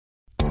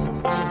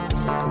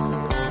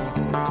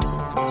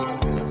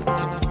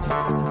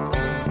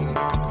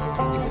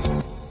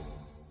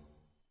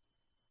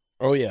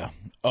Oh, yeah.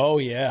 Oh,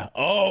 yeah.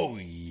 Oh,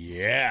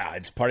 yeah.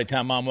 It's party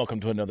time, Mom.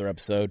 Welcome to another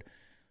episode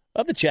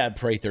of the Chad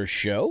Prather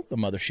Show, the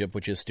mothership,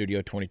 which is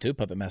Studio 22.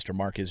 Puppet Master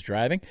Mark is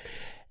driving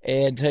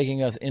and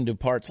taking us into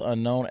parts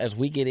unknown as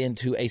we get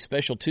into a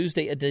special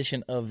Tuesday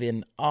edition of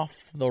In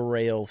Off the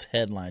Rails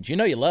Headlines. You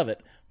know you love it.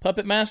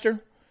 Puppet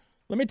Master,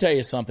 let me tell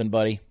you something,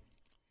 buddy.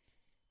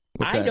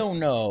 I don't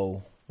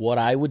know what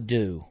I would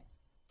do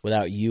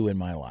without you in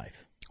my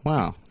life.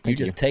 Wow. You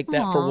just take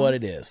that for what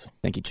it is.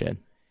 Thank you, Chad.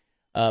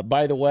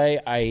 By the way,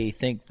 I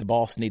think the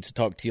boss needs to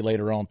talk to you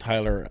later on.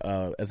 Tyler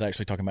is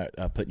actually talking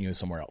about putting you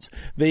somewhere else.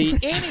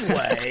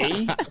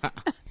 Anyway,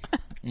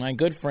 my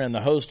good friend,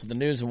 the host of the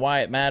news and why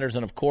it matters,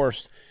 and of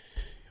course,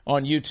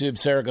 on YouTube,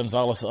 Sarah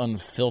Gonzalez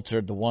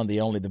Unfiltered, the one, the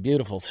only, the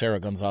beautiful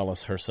Sarah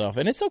Gonzalez herself.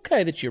 And it's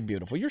okay that you're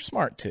beautiful. You're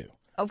smart, too.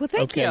 Oh, well,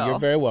 thank you. Okay, you're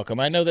very welcome.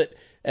 I know that,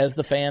 as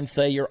the fans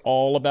say, you're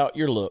all about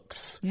your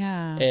looks.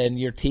 Yeah. And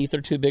your teeth are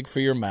too big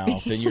for your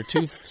mouth, and you're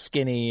too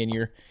skinny, and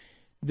you're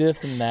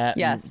this and that.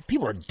 Yes. And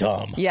people are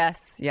dumb.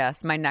 Yes.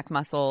 My neck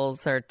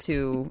muscles are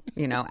too,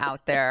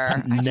 out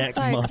there. Neck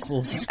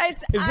muscles.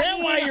 Is that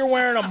why you're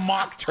wearing a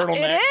mock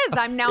turtleneck? It is.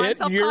 I'm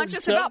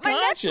self-conscious about my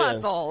neck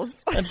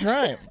muscles. That's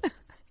right.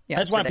 Yeah,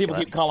 that's why ridiculous.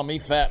 people keep calling me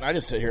fat, and I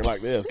just sit here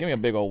like this. Give me a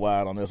big old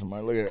wide on this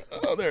one. Look at it.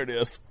 Oh, there it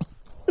is.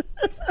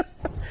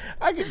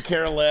 I could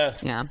care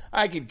less. Yeah.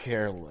 I could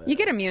care less. You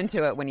get immune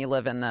to it when you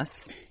live in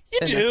this. You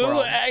in do. This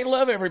world. I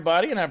love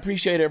everybody, and I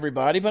appreciate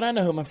everybody, but I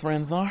know who my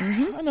friends are.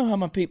 Mm-hmm. I know how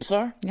my peeps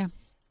are. Yeah.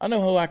 I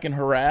know who I can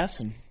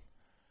harass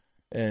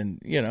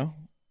and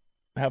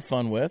have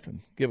fun with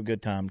and give a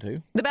good time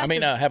to.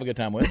 Have a good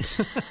time with.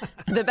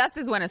 The best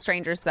is when a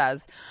stranger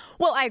says,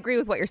 well, I agree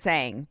with what you're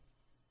saying,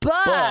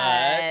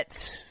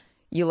 but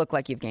you look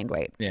like you've gained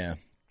weight. Yeah.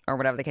 Or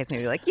whatever the case may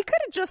be. Like, you could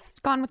have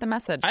just gone with the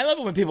message. I love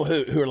it when people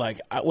who are like,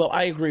 well,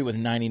 I agree with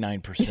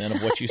 99%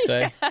 of what you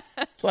say. Yes.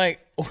 It's like,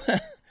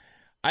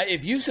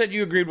 if you said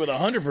you agreed with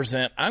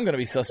 100%, I'm going to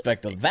be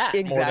suspect of that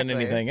more than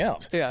anything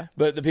else. Yeah.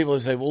 But the people who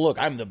say, well, look,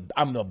 I'm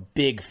the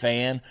big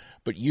fan,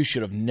 but you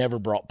should have never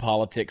brought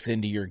politics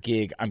into your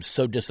gig. I'm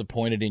so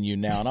disappointed in you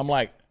now. And I'm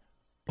like,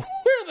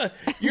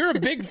 you're a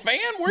big fan?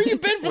 Where you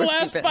been for the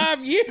last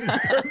 5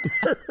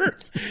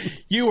 years?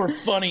 You were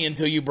funny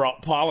until you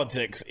brought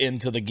politics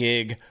into the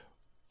gig.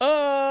 Sort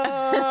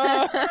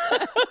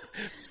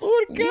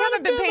of. You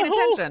haven't been paying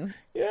attention.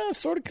 Yeah,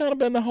 sort of kind of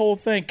been the whole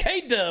thing.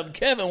 K-Dub,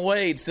 Kevin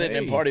Wade sitting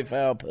in Party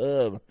Foul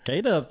Pub.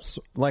 K-Dub's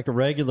like a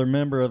regular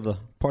member of the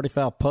Party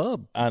Foul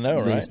Pub. I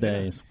know, these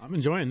days. I'm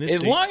enjoying this.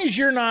 As long as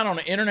you're not on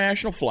an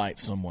international flight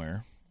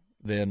somewhere,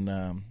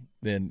 then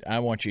I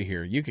want you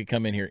here. You could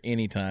come in here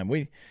anytime.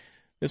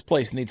 This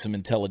place needs some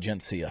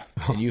intelligentsia,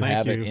 and you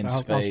have it in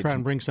spades. I'll try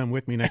and bring some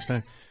with me next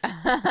time.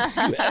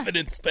 You have it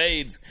in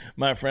spades,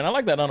 my friend. I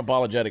like that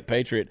unapologetic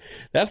patriot.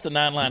 That's the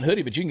 9-line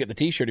hoodie, but you can get the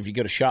T-shirt if you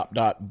go to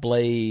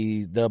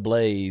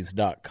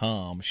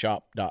shop.theblaze.com,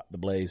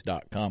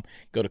 shop.theblaze.com.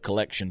 Go to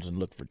collections and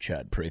look for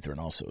Chad Prather and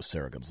also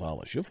Sarah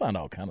Gonzalez. You'll find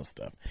all kind of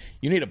stuff.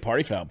 You need a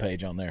Party Foul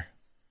page on there.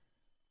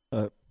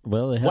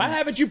 Why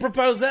haven't you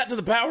proposed that to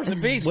the powers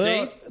that be, Steve?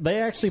 Well, they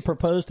actually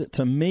proposed it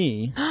to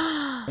me,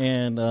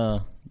 and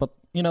but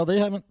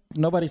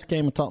nobody's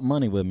came and talked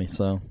money with me,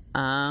 so.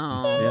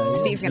 Oh.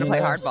 Yeah, Steve's going to play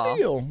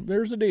hardball.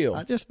 There's a deal.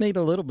 I just need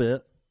a little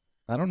bit.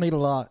 I don't need a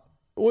lot.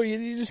 Well,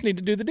 you just need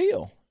to do the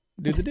deal.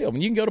 Do the deal. I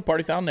mean, you can go to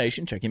Party Foul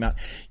Nation, check him out.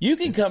 You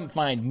can come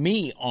find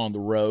me on the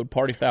road.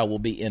 Party Foul will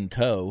be in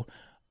tow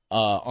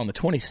on the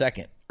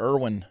 22nd,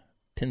 Irwin,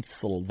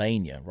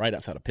 Pennsylvania, right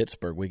outside of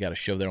Pittsburgh. We got a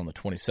show there on the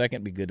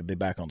 22nd. Be good to be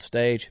back on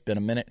stage. Been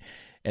a minute.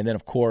 And then,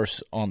 of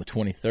course, on the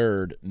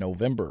 23rd,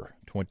 November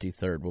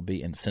 23rd, we'll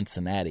be in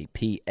Cincinnati,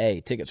 PA.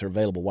 Tickets are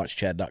available.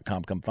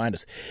 WatchChad.com. Come find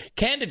us.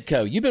 Candid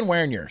Co. You've been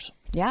wearing yours.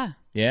 Yeah.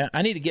 Yeah?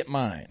 I need to get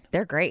mine.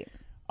 They're great.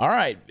 All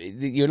right.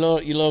 You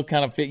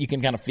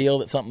can kind of feel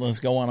that something's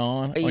going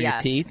on your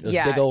teeth. Those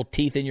big old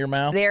teeth in your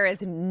mouth. There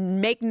is,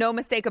 make no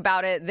mistake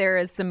about it, there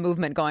is some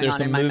movement going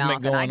on in my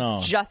mouth. And I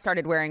just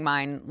started wearing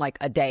mine like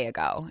a day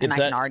ago. And I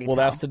can already tell.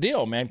 Well, that's the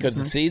deal, man, because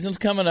the season's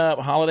coming up,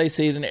 holiday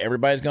season.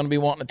 Everybody's going to be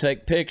wanting to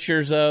take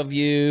pictures of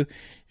you.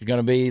 There's going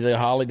to be the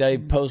holiday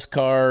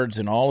postcards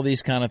and all of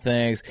these kind of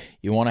things.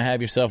 You want to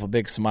have yourself a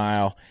big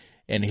smile.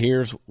 And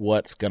here's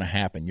what's going to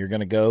happen. You're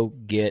going to go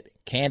get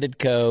Candid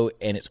Co.,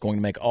 and it's going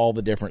to make all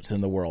the difference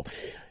in the world.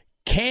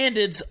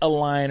 Candid's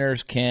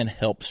aligners can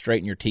help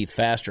straighten your teeth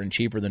faster and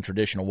cheaper than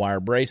traditional wire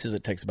braces.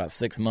 It takes about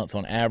 6 months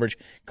on average,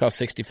 costs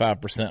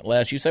 65%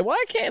 less. You say, well,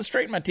 I can't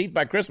straighten my teeth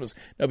by Christmas.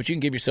 No, but you can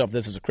give yourself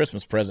this as a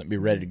Christmas present and be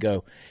ready to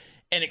go.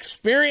 An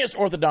experienced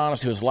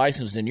orthodontist who is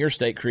licensed in your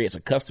state creates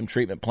a custom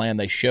treatment plan.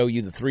 They show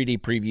you the 3D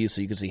preview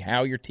so you can see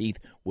how your teeth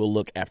will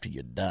look after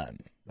you're done.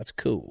 That's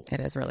cool. It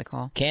is really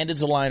cool.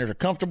 Candid's aligners are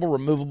comfortable,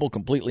 removable,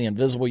 completely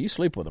invisible. You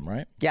sleep with them,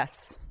 right?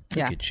 Yes.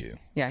 Look at you.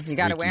 Yeah, you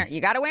got to wear.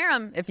 You got to wear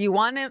them if you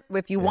want it.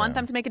 If you want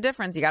them to make a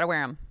difference, you got to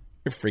wear them.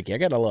 You're freaky. I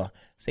got a little.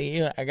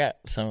 See, I got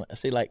some.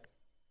 See, like,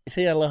 you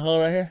see that little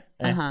hole right here?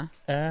 I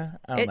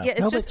don't know.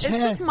 It's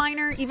just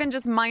minor, even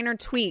just minor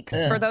tweaks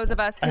for those of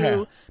us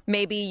who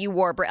maybe you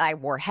wore. I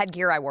wore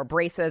headgear, I wore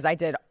braces, I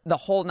did the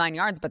whole 9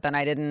 yards, but then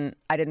I didn't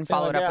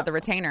follow it up with the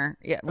retainer.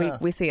 Yeah,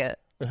 we see it.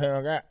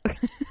 I'm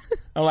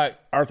like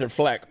Arthur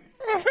Fleck.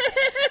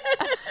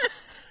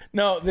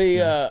 No,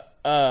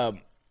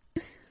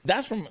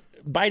 that's from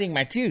biting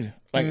my tooth.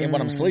 Like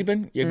when I'm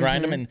sleeping, you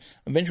grind them, and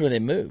eventually they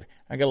move.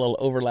 I got a little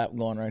overlap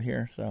going right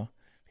here, so.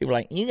 People are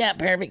like, you got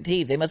perfect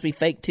teeth. They must be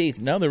fake teeth.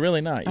 No, they're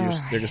really not.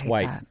 They're just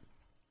white. That.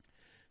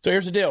 So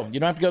here's the deal. You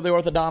don't have to go to the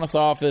orthodontist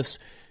office.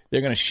 They're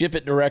going to ship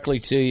it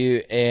directly to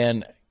you.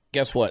 And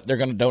guess what? They're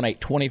going to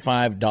donate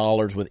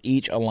 $25 with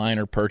each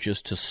aligner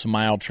purchase to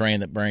Smile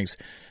Train that brings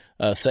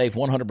safe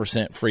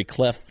 100% free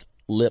cleft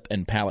lip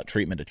and palate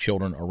treatment to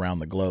children around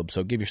the globe.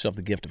 So give yourself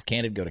the gift of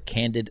Candid. Go to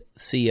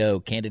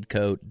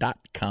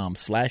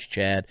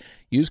candidco.com/Chad.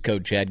 Use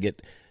code Chad.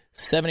 Get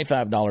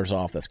 $75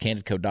 off. That's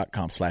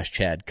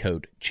candidco.com/Chad,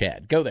 code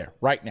Chad. Go there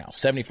right now.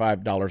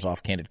 $75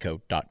 off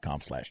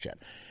candidco.com/Chad.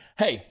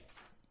 Hey,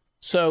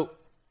 so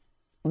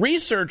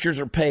researchers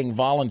are paying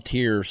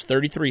volunteers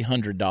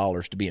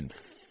 $3,300 to be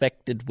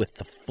infected with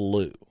the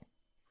flu.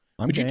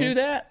 Would you do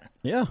that?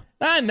 Yeah.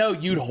 I know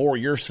you'd whore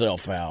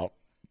yourself out.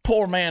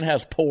 Poor man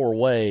has poor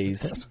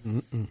ways.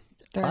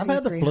 I've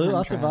had the flu.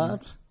 I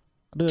survived.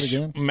 I'll do it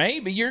again.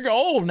 Maybe. You're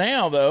old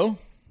now, though.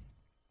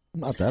 I'm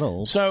not that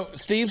old. So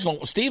Steve's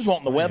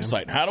wanting the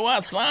website. How do I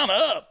sign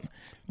up?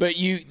 But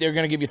they're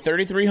going to give you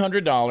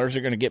 $3,300.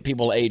 They're going to get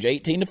people age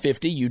 18 to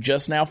 50. You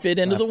just now fit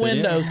into the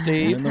window,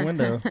 Steve. In the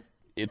window.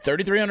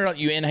 $3,300.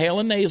 You inhale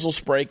a nasal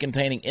spray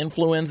containing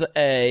influenza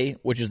A,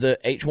 which is the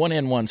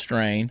H1N1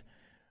 strain.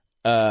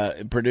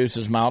 It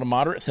produces mild to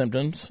moderate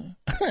symptoms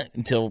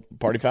until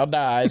party foul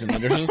dies, and then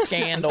there's a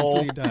scandal.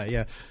 Until you die,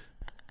 yeah.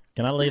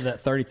 Can I leave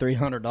that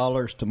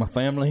 $3,300 to my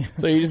family?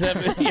 So you just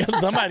have to,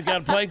 somebody's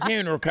got to pay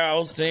funeral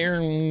costs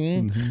here.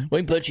 We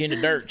can put you in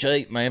the dirt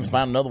cheap, man.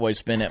 Find another way to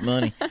spend that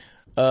money.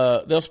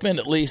 They'll spend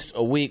at least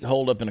a week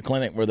holed up in a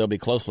clinic where they'll be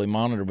closely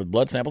monitored with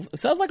blood samples. It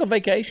sounds like a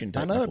vacation.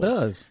 I know it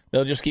does.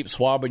 They'll just keep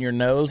swabbing your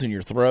nose and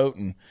your throat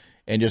and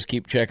just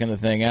keep checking the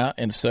thing out.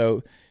 And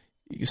so,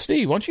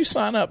 Steve, why don't you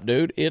sign up,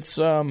 dude? It's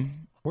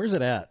where's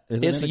it at?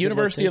 It's the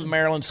University of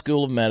Maryland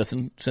School of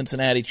Medicine,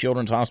 Cincinnati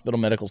Children's Hospital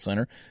Medical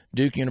Center,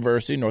 Duke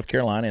University, North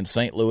Carolina, and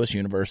St. Louis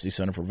University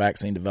Center for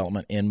Vaccine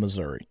Development in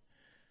Missouri.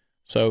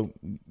 So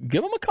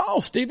give them a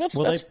call, Steve.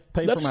 Will they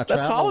pay for my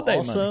travel holiday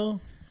also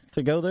money.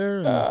 To go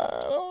there?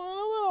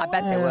 I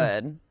bet they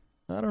would.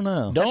 I don't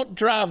know. Don't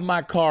drive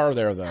my car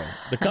there, though.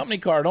 The company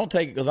car, don't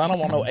take it because I don't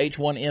want no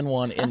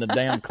H1N1 in the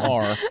damn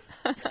car,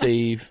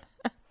 Steve.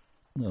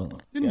 No.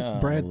 Didn't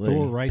Brad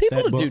Thor write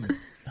that book?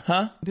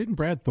 Didn't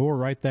Brad Thor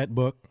write that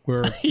book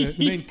where the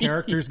main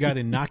characters got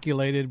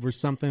inoculated with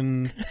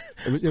something?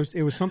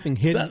 It was something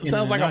hidden.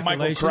 Sounds like a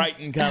Michael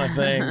Crichton kind of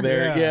thing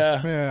there.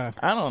 Yeah.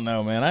 I don't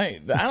know, man. I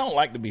don't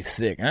like to be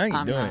sick. I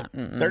ain't doing it.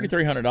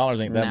 $3,300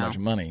 ain't that much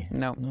money.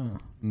 No.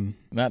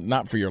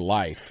 Not for your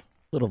life.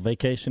 Little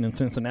vacation in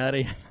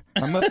Cincinnati.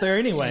 I'm up there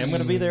anyway. I'm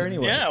going to be there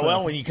anyway. Yeah,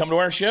 well, when you come to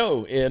our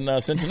show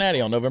in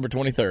Cincinnati on November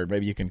 23rd,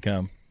 maybe you can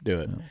come do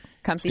it.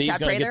 Come see Chad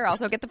Prather,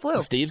 also get the flu.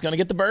 Steve's going to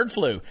get the bird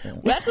flu. Yeah.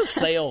 Well, that's a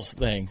sales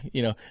thing.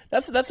 You know,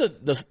 that's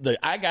the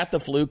I got the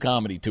flu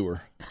comedy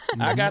tour.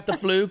 I got the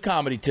flu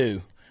comedy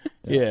too.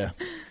 Yeah.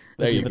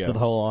 There you go. To the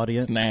whole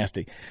audience. It's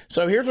nasty.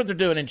 So here's what they're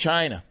doing in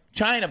China.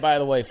 China, by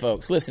the way,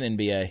 folks, listen,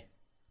 NBA.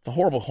 It's a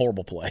horrible,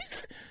 horrible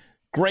place.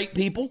 Great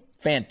people,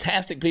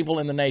 fantastic people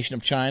in the nation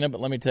of China,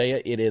 but let me tell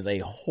you, it is a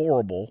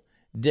horrible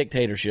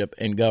dictatorship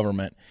and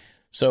government.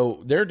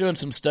 So they're doing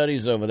some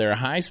studies over there,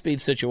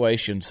 high-speed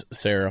situations,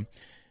 Sarah.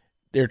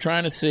 They're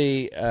trying to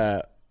see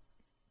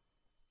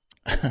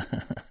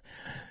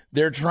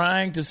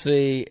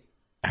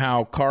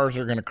how cars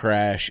are going to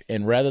crash,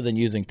 and rather than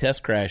using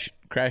crash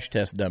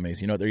test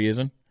dummies, you know what they're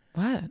using?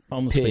 What?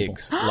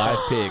 Pigs, live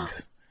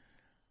pigs.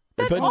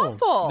 That's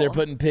awful. They're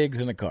putting pigs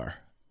in the car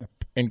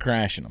and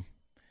crashing them.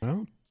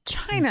 Well,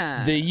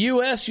 China. The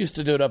U.S. used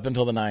to do it up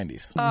until the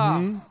 90s.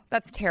 Oh,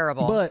 that's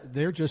terrible. But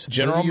they're just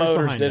General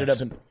Motors did it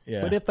up in.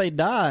 Yeah. But if they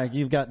die,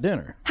 you've got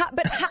dinner.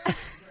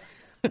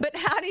 But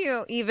how do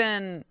you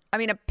even? I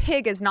mean, a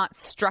pig is not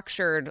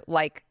structured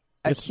like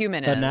a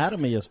human is.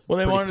 Anatomy is. Well,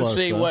 they wanted to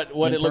see what it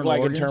looked like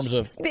organs? in terms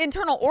of the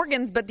internal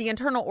organs. But the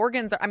internal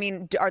organs are. I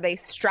mean, are they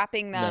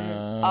strapping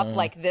them up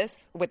like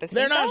this with a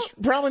seatbelt?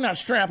 They're probably not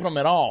strapping them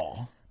at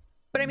all.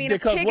 But I mean,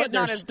 because a pig what is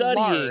they're not as studying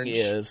large.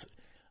 is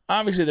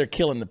obviously they're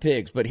killing the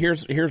pigs. But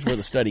here's where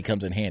the study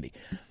comes in handy.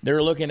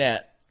 They're looking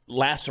at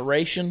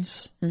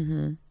lacerations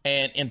and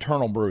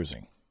internal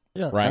bruising.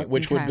 Yeah, right,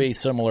 which would be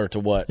similar to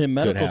what in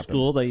medical could happen.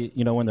 school. They,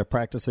 when they're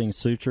practicing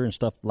suture and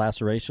stuff,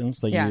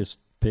 lacerations, they use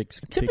pigs.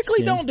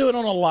 Typically, don't do it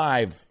on a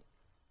live.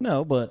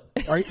 No, but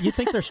you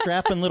think they're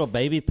strapping little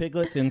baby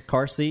piglets in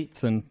car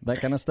seats and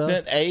that kind of stuff?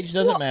 That age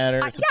doesn't matter.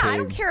 It's a pig. I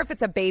don't care if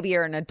it's a baby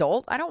or an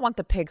adult. I don't want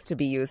the pigs to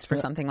be used for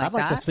something like that.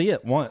 I'd like to see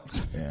it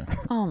once. Yeah.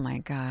 Oh my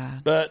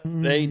god! But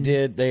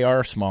they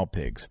are small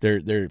pigs.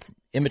 They're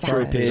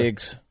immature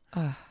pigs.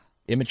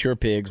 Immature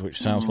pigs, which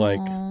sounds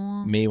like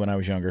me when I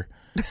was younger.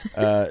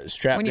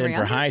 strapped in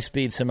for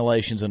high-speed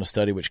simulations in a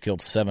study which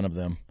killed 7 of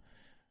them.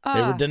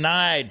 They were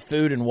denied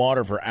food and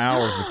water for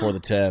hours before the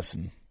test.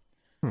 And,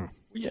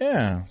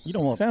 yeah, you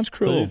don't want. Sounds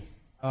cruel.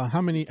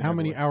 How many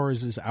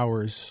hours is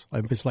hours?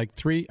 If it's like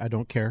 3, I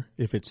don't care.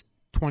 If it's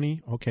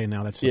 20, okay,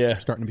 now that's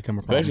starting to become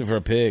a problem. Especially for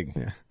a pig.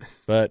 Yeah.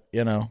 But,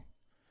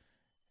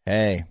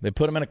 hey, they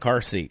put him in a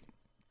car seat.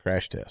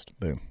 Crash test.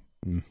 Boom.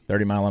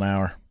 30 mile an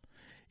hour.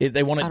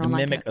 They wanted to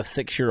mimic a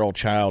 6-year-old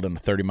child in a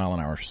 30 mile an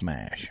hour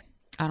smash.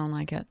 I don't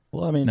like it.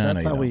 Well, I mean,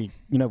 that's how we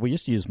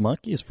used to use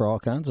monkeys for all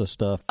kinds of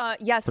stuff.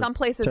 Some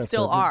places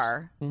still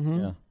are. Mm-hmm.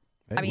 Yeah.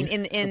 I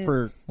mean,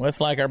 well, it's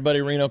like our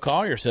buddy Reno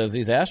Collier says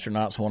these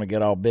astronauts want to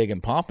get all big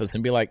and pompous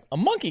and be like, a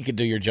monkey could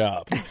do your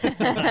job.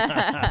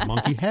 A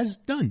monkey has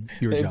done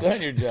your job.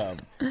 Done your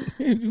job.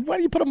 Why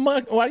do you put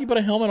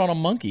a helmet on a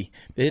monkey?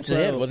 It hits the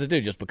head. What's it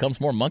do? Just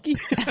becomes more monkey?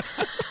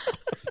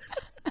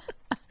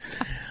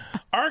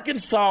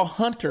 Arkansas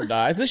hunter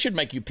dies. This should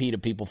make you PETA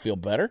people feel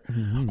better.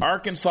 Mm-hmm.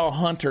 Arkansas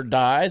hunter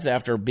dies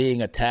after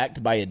being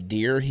attacked by a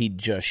deer he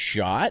just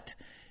shot.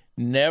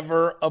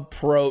 Never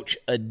approach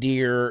a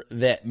deer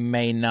that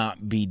may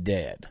not be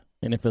dead.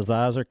 And if his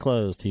eyes are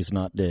closed, he's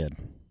not dead.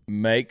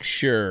 Make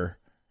sure.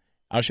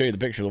 I'll show you the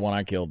picture of the one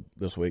I killed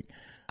this week.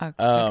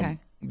 Okay.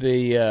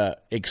 The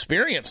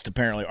experienced,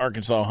 apparently,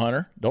 Arkansas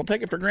hunter, don't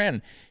take it for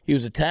granted. He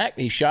was attacked.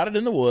 He shot it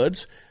in the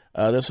woods.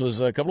 This was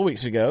a couple of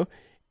weeks ago.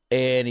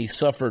 And he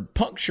suffered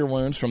puncture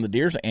wounds from the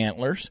deer's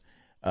antlers.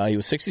 He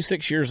was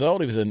 66 years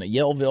old. He was in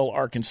Yellville,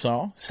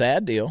 Arkansas.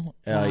 Sad deal.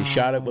 He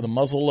shot it with a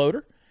muzzle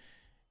loader.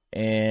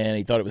 And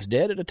he thought it was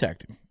dead. It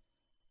attacked him.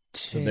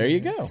 Jeez. So there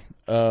you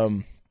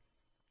go.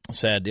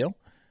 Sad deal.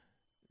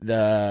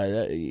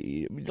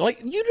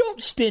 Like, you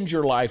don't spend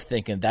your life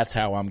thinking that's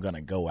how I'm going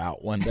to go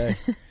out one day.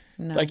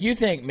 No. Like, you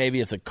think maybe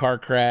it's a car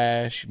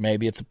crash,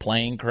 maybe it's a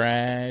plane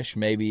crash,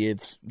 maybe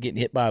it's getting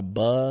hit by a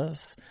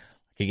bus.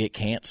 I could get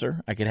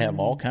cancer. I could have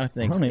all kind of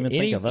things. I don't even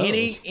think of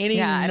those. Any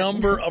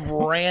number of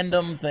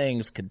random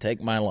things could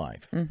take my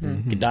life.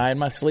 Mm-hmm. Could die in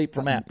my sleep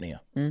from apnea.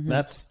 Mm-hmm.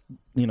 That's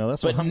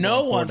But what I'm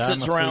no one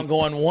sits around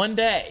going, one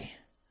day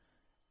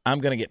I'm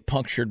going to get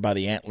punctured by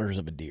the antlers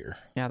of a deer.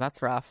 Yeah,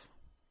 that's rough.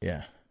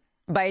 Yeah.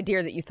 By a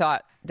deer that you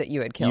thought that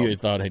you had killed. You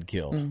thought had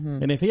killed.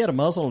 Mm-hmm. And if he had a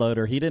muzzle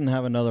loader, he didn't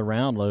have another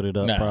round loaded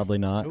up. No. Probably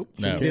not. Nope.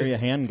 No. Carry a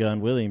handgun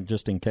with him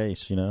just in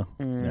case,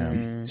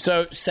 Yeah.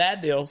 So,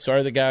 sad deal.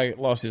 Sorry the guy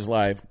lost his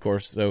life, of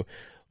course. So,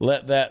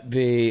 let that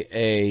be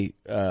a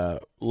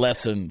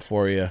lesson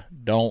for you.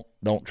 Don't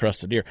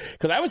trust a deer.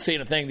 Because I was seeing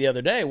a thing the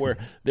other day where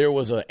there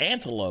was an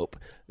antelope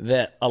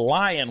that a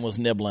lion was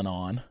nibbling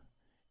on,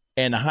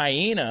 and a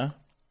hyena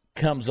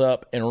comes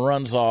up and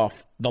runs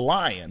off the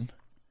lion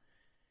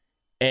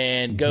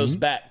and goes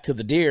back to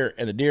the deer,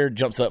 and the deer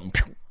jumps up and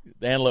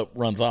the antelope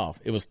runs off.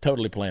 It was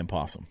totally playing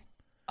possum.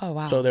 Oh,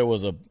 wow. So there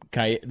was a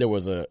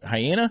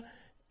hyena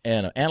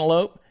and an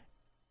antelope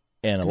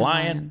and a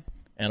lion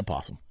and a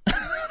possum.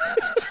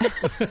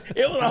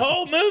 It was a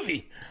whole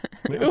movie.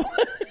 It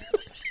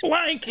was a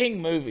Lion King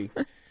movie.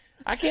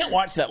 I can't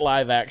watch that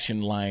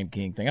live-action Lion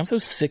King thing. I'm so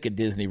sick of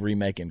Disney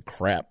remaking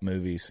crap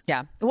movies.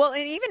 Yeah. Well,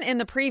 and even in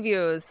the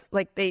previews,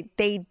 like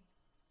they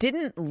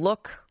didn't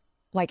look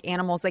like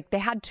animals. Like, they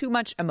had too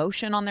much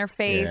emotion on their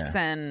face,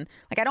 and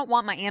like, I don't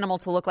want my animal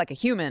to look like a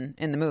human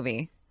in the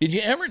movie. Did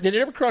it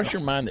ever cross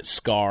your mind that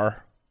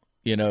Scar,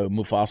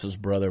 Mufasa's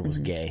brother, was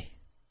gay?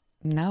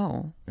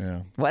 No.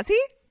 Yeah. Was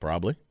he?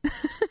 Probably.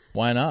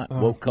 Why not?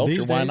 Woke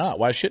culture, why not?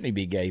 Why shouldn't he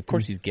be gay? Of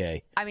course he's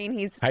gay. I mean,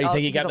 How do you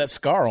think he got that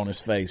scar on his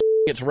face?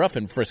 It's rough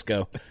in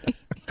Frisco.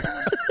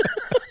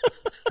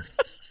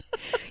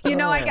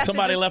 I guess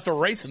somebody left a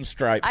racing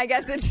stripe. I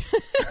guess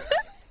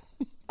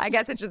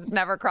it just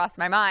never crossed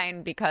my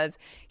mind because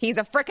he's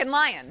a frickin'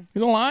 lion.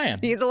 He's a lion.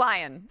 He's a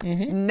lion.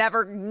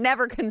 Mm-hmm.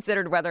 Never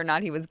considered whether or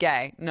not he was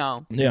gay.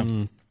 No.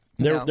 Yeah.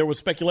 There was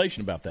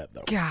speculation about that,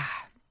 though. God.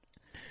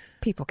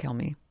 People kill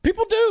me.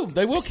 People do.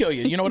 They will kill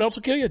you. You know what else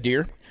will kill you?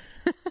 Deer.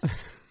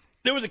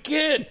 There was a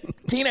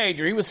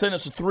teenager. He was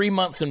sentenced to 3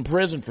 months in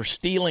prison for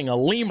stealing a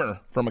lemur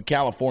from a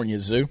California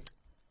zoo.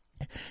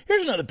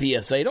 Here's another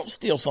PSA. Don't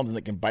steal something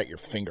that can bite your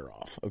finger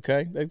off,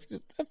 okay? That's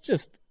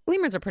just...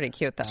 Lemurs are pretty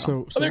cute, though.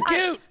 So they're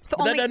cute.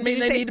 But that doesn't mean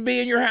they need to be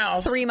in your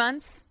house. 3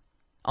 months?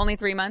 Only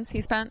 3 months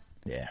he spent?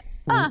 Yeah.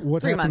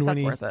 What 3 happened months, when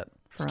that's worth it.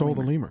 Stole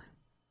the lemur?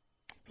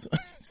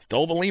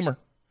 Stole the lemur.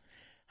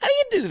 How do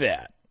you do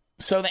that?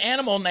 So the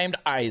animal named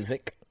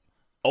Isaac,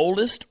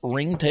 oldest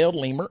ring-tailed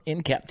lemur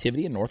in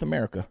captivity in North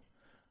America.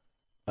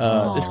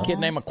 This kid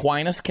named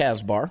Aquinas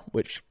Casbar,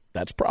 which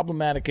that's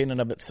problematic in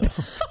and of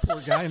itself.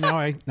 Poor guy. Now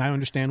I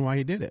understand why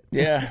he did it.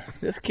 Yeah,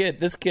 this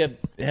kid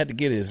had to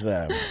get his.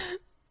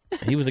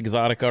 He was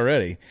exotic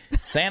already.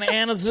 Santa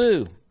Ana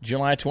Zoo,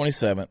 July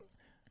 27th.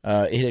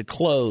 It had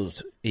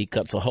closed. He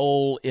cuts a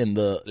hole in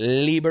the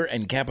Liber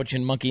and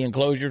Capuchin monkey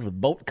enclosures with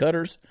bolt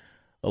cutters,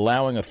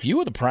 allowing a few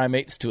of the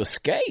primates to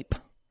escape.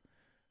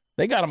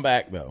 They got him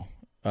back, though.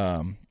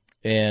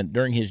 And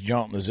during his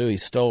jaunt in the zoo, he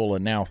stole a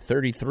now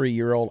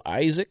 33-year-old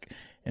Isaac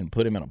and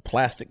put him in a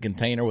plastic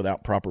container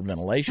without proper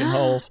ventilation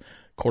holes,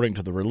 according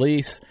to the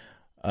release.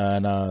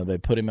 and they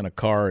put him in a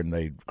car and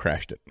they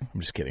crashed it. I'm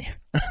just kidding.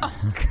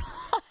 Oh,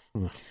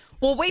 God.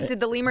 Well, wait, did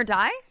the lemur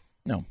die?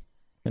 No.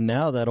 And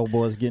now that old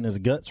boy's getting his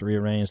guts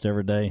rearranged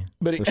every day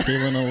for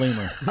stealing a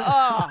lemur.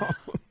 Oh.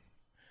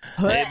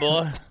 Hey,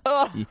 boy.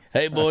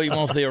 Hey, boy, you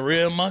want to see a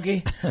real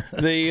monkey?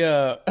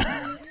 It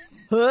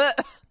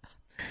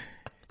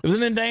was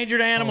an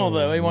endangered animal,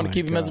 though. He wanted to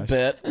keep him as a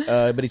pet,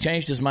 but he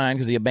changed his mind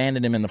because he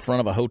abandoned him in the front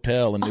of a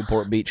hotel in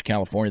Newport Beach,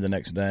 California the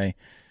next day.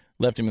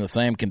 Left him in the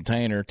same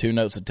container, 2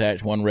 notes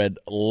attached. One read,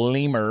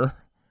 lemur,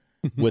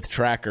 with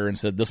tracker, and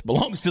said, this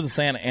belongs to the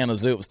Santa Ana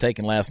Zoo. It was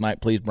taken last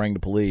night. Please bring the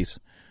police.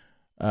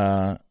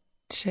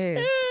 Jeez.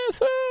 Yeah,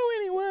 so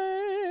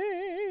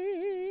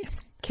anyway.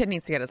 Kid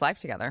needs to get his life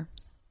together.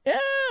 Yeah,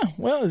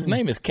 well, his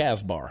name is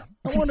Casbar.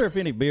 I wonder if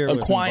any beer was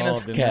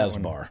Aquinas involved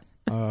in Casbar.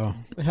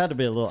 There had to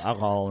be a little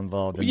alcohol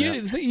involved in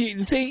that.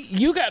 See,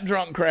 you got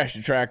drunk and crashed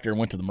a tractor and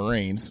went to the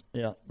Marines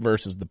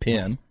versus the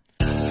pen.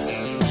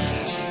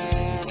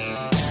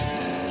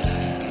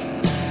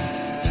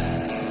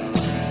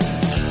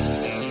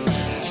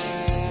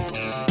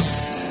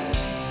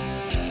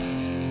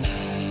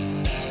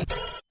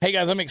 Hey,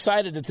 guys, I'm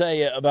excited to tell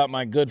you about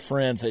my good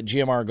friends at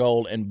GMR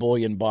Gold and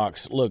Bullion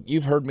Box. Look,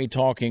 you've heard me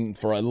talking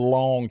for a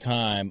long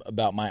time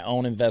about my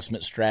own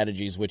investment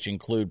strategies, which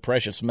include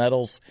precious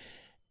metals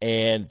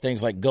and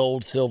things like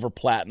gold, silver,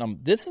 platinum.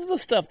 This is the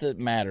stuff that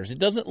matters. It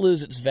doesn't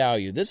lose its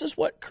value. This is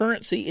what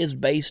currency is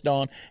based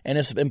on, and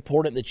it's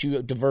important that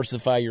you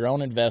diversify your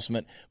own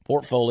investment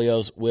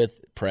portfolios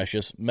with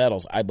precious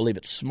metals. I believe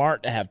it's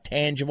smart to have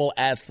tangible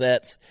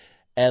assets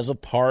as a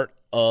part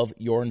of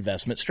your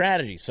investment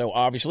strategy. So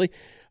obviously,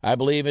 I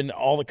believe in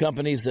all the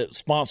companies that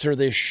sponsor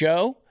this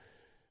show,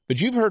 but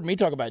you've heard me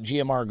talk about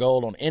GMR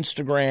Gold on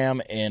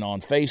Instagram and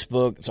on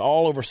Facebook. It's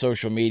all over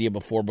social media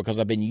before because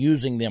I've been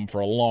using them for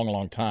a long,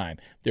 long time.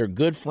 They're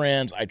good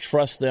friends. I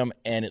trust them,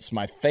 and it's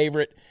my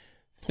favorite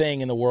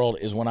thing in the world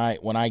is when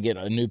I get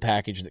a new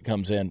package that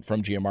comes in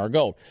from GMR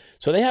Gold.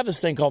 So they have this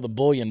thing called the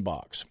Bullion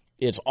Box.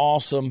 It's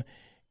awesome,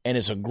 and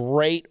it's a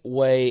great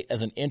way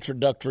as an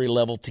introductory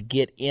level to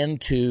get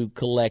into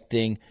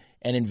collecting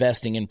and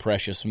investing in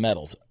precious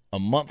metals. A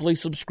monthly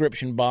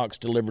subscription box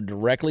delivered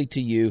directly to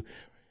you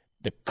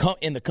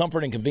in the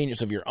comfort and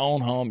convenience of your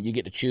own home. You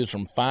get to choose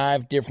from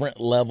 5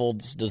 different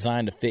levels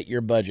designed to fit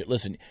your budget.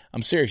 Listen,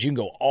 I'm serious. You can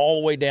go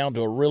all the way down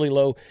to a really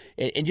low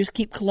and just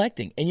keep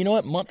collecting. And you know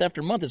what? Month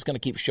after month, it's going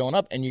to keep showing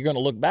up, and you're going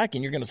to look back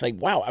and you're going to say,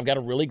 wow, I've got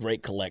a really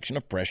great collection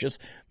of precious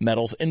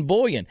metals and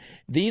bullion.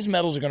 These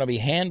metals are going to be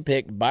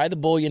handpicked by the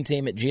bullion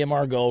team at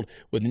GMR Gold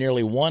with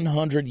nearly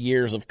 100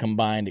 years of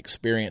combined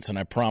experience, and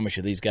I promise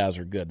you these guys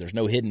are good. There's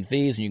no hidden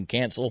fees, and you can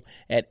cancel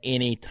at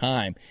any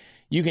time.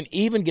 You can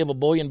even give a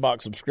Bullion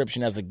Box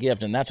subscription as a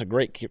gift, and that's a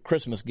great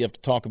Christmas gift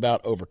to talk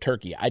about over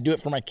turkey. I do it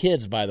for my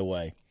kids, by the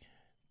way.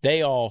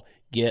 They all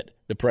get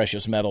the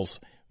precious metals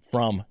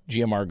from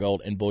GMR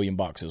Gold and Bullion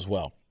Box as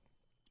well.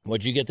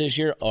 What'd you get this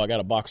year? Oh, I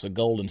got a box of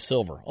gold and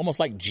silver, almost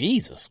like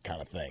Jesus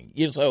kind of thing.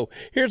 So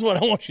here's what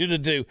I want you to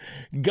do.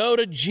 Go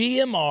to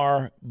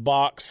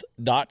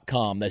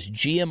GMRbox.com. That's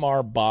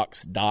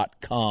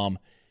GMRbox.com.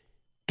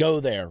 Go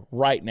there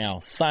right now.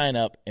 Sign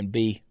up and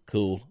be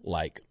cool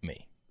like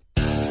me.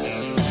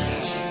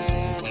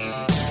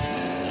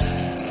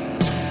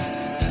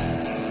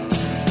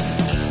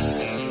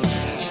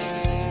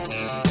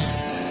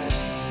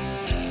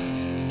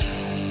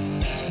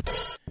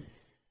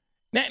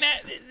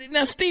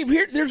 Now, Steve,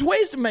 here there's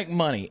ways to make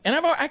money, and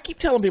I keep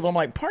telling people, I'm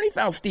like, Party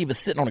Foul Steve is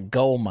sitting on a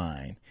gold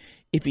mine.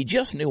 If he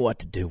just knew what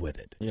to do with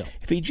it,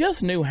 if he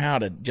just knew how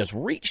to just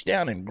reach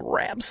down and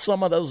grab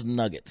some of those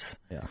nuggets,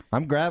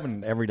 I'm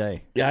grabbing every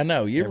day. Yeah, I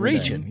know you're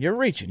reaching,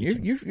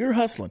 you're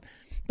hustling,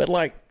 but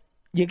like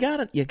you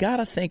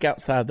gotta think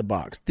outside the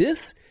box.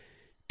 This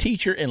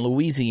teacher in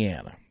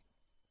Louisiana.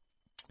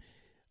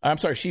 I'm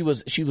sorry, she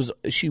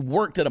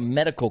worked at a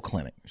medical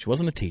clinic. She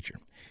wasn't a teacher.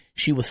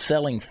 She was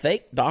selling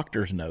fake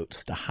doctor's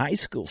notes to high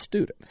school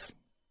students.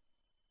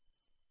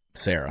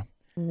 Sarah.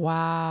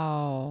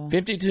 Wow.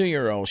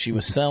 52-year-old. She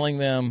was selling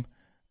them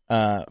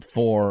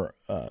for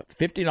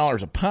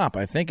 $50 a pop,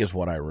 I think is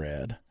what I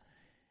read.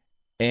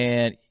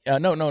 And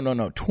no,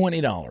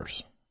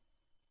 $20.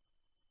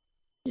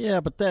 Yeah,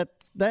 but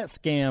that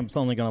scam's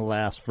only going to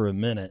last for a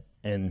minute,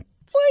 and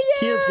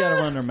kids got to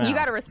run their mouth. You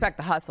got to respect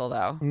the hustle,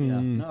 though.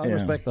 I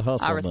respect the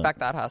hustle. I respect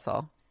that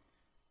hustle.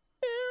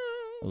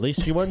 At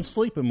least she wasn't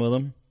sleeping with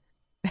them.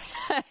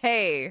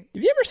 Hey.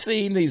 Have you ever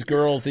seen these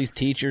girls, these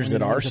teachers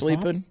that are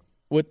sleeping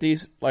with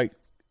these? Like,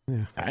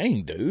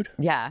 dang, dude.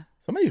 Yeah.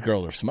 Some of these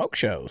girls are smoke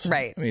shows.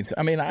 Right. Which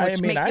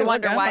makes you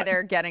wonder why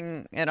they're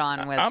getting it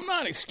on with I'm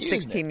not excusing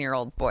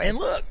 16-year-old boys. And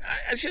look,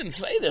 I shouldn't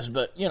say this,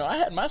 but, I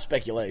had my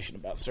speculation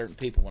about certain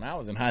people when I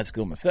was in high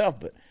school myself,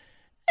 but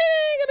I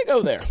ain't going to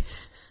go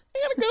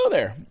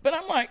there. But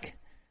I'm like,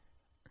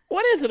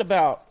 what is it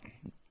about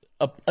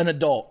an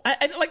adult?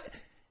 I like...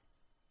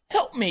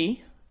 Help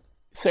me,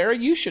 Sarah,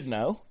 you should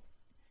know.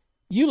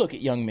 You look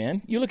at young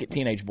men, you look at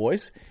teenage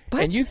boys,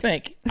 and you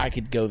think I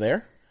could go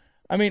there.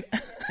 I mean,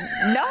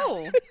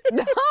 no,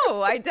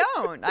 I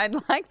don't. I'd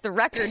like the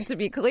record to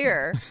be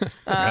clear.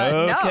 Okay,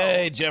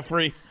 no.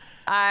 Jeffrey.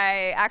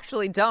 I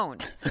actually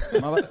don't.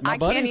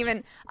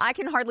 I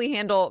can hardly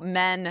handle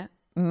men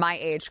my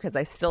age because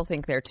I still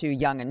think they're too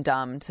young and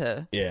dumb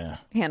to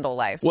handle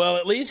life. Well,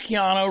 at least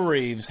Keanu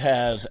Reeves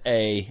has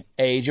a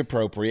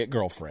age-appropriate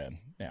girlfriend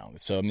now.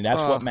 So, I mean,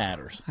 that's what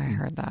matters. I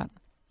heard that.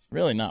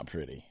 Really not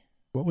pretty.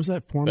 What was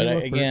that formula?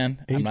 But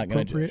again, I'm not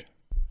going to judge.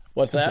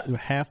 What's that?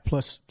 Half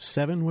plus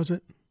 7, was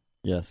it?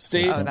 Yes.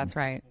 Steve? Oh, that's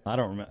right. I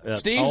don't remember.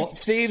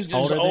 Steve's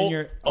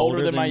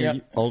older than my your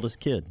oldest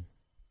kid.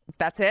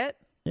 That's it?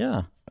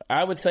 Yeah.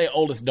 I would say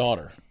oldest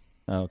daughter.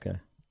 Oh, okay.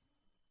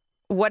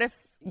 What if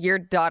your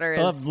daughter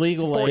is of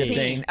legal 14?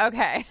 age?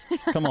 Okay.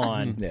 Come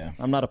on. Yeah.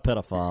 I'm not a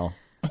pedophile.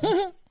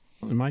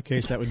 In my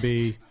case, that would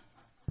be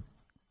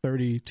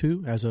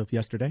 32 as of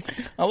yesterday.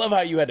 I love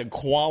how you had to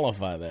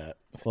qualify that.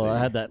 Well, I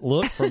had that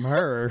look from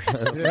her.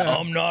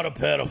 I'm not a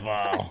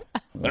pedophile.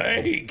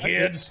 Hey,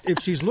 kids.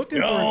 If she's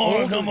looking for an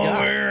older come guy.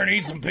 Over here and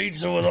eat some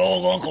pizza with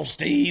old Uncle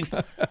Steve.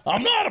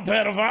 I'm not a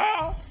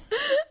pedophile.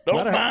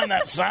 Don't mind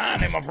that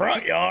sign in my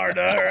front yard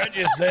there. That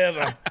just says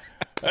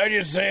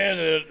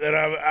that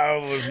I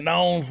was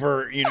known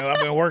for, I've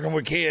been working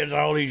with kids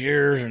all these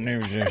years, and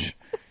it was just...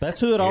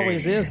 That's who it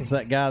always is. It's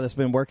that guy that's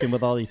been working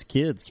with all these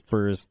kids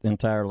for his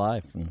entire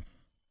life. And,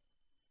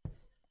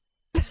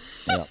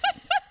 yeah.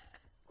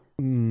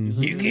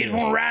 Mm-hmm. You kids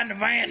want to ride in the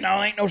van?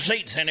 No, ain't no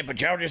seats in it, but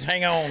y'all just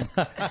hang on.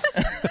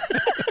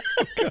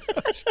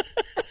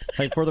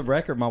 Hey, for the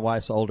record, my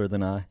wife's older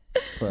than I.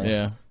 So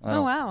yeah.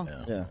 Oh, wow.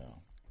 Yeah.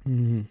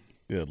 Mm-hmm.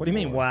 Good what do you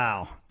mean,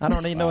 wow? I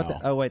don't even know what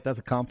that... Oh, wait, that's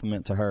a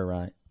compliment to her,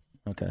 right?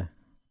 Okay.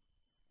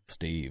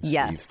 Steve.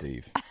 Yes.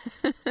 Steve.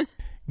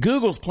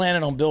 Google's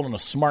planning on building a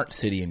smart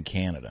city in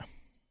Canada.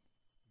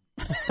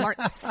 A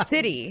smart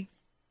city?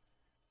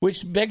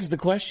 Which begs the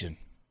question,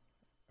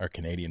 are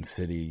Canadian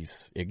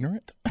cities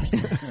ignorant?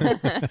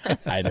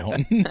 I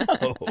don't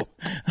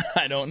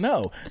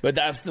know. But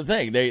that's the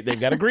thing. They've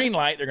got a green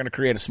light. They're going to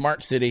create a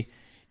smart city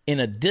in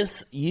a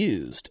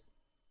disused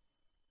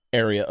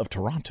area of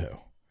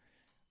Toronto.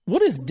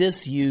 What does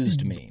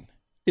disused mean?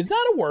 Is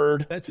that a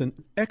word? That's an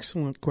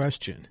excellent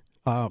question.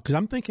 Because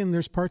I'm thinking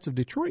there's parts of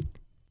Detroit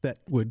that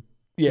would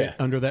fit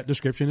under that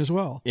description as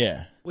well.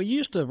 Yeah. We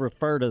used to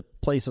refer to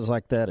places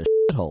like that as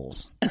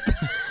shitholes.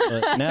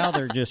 But now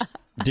they're just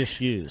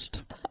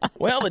disused.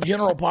 Well, the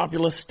general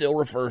populace still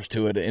refers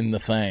to it in the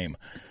same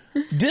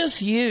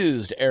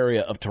disused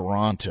area of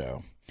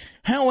Toronto.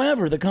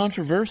 However, the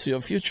controversial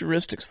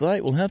futuristic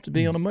site will have to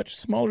be on a much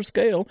smaller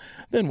scale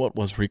than what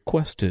was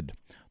requested.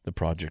 The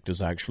project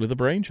is actually the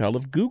brainchild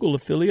of Google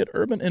affiliate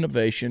urban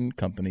innovation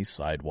company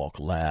Sidewalk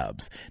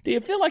Labs. Do you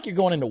feel like you're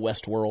going into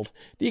Westworld?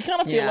 Do you kind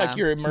of feel like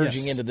you're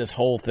emerging into this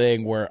whole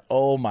thing where,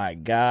 oh my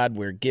God,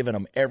 we're giving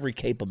them every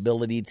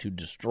capability to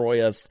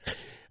destroy us?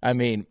 I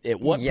mean,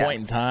 at what point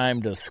in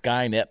time does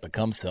Skynet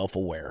become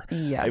self-aware?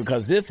 Yes.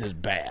 Because this is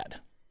bad.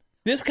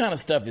 This kind of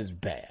stuff is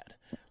bad.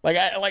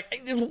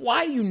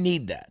 Why do you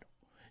need that?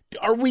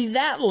 Are we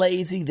that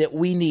lazy that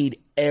we need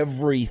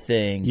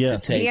everything to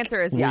take? The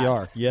answer is yes. We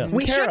are, yes.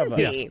 We shouldn't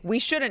be. Yes. We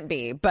shouldn't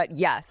be, but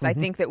yes, I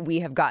think that we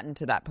have gotten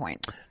to that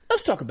point.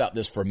 Let's talk about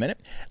this for a minute.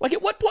 Like,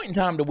 at what point in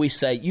time do we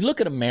say, you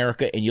look at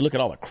America and you look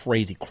at all the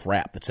crazy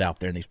crap that's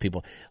out there and these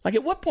people, like,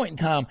 at what point in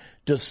time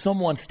does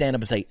someone stand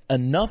up and say,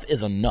 enough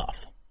is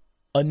enough?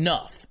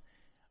 Enough.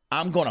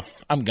 I'm gonna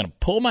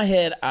pull my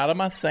head out of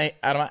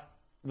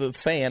the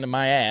sand in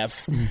my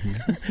ass,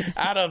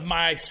 out of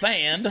my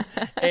sand,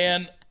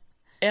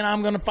 and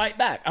I'm going to fight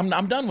back.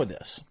 I'm done with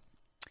this.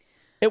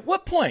 At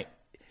what point?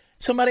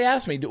 Somebody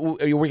asked me,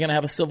 are we going to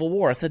have a civil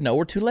war? I said, no,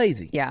 we're too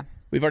lazy. Yeah.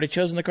 We've already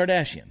chosen the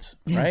Kardashians,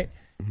 right?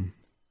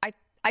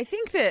 I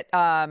think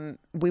that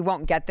we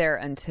won't get there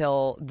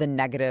until the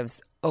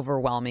negatives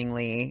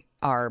overwhelmingly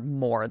are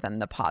more than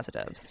the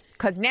positives.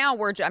 Because now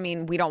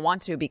we don't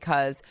want to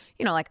because,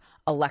 like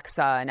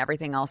Alexa and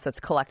everything else that's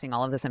collecting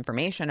all of this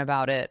information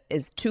about it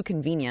is too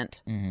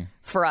convenient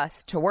for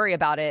us to worry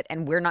about it.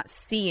 And we're not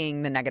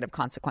seeing the negative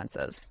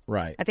consequences.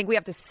 Right. I think we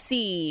have to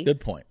see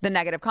the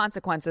negative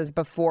consequences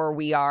before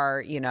we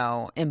are,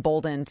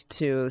 emboldened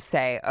to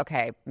say,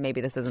 okay,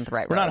 maybe this isn't the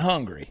right road. We're not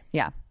hungry.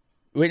 Yeah.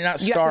 We're not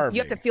starving.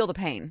 You have to feel the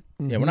pain.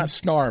 Yeah, we're not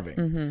starving.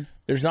 Mm-hmm.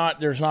 There's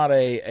not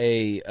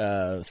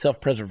a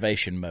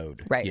self-preservation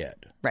mode yet.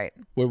 Right.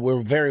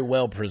 We're very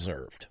well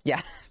preserved.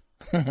 Yeah.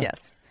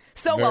 Yes.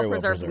 So well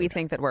preserved, we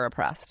think that we're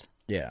oppressed.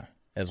 Yeah.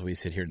 As we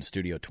sit here in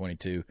Studio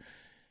 22,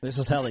 this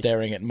is how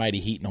staring at Mighty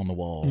Heaton on the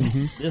wall.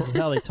 Mm-hmm. This is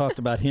how they talked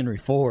about Henry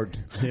Ford.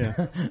 Yeah.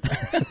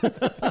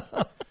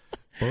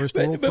 First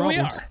world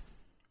problems.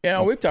 We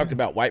are. We've talked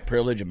about white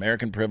privilege,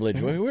 American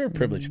privilege. We're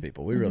privileged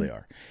people. We really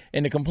are.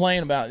 And to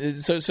complain about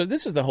so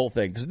this is the whole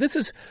thing.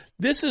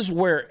 This is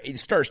where it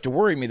starts to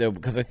worry me, though,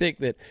 because I think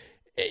that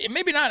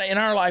maybe not in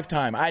our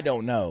lifetime. I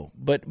don't know,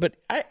 but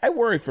I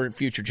worry for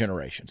future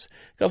generations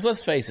because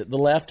let's face it, the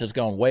left has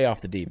gone way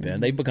off the deep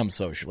end. They've become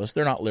socialists.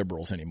 They're not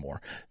liberals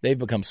anymore. They've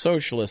become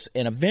socialists,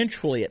 and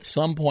eventually, at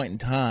some point in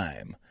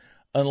time,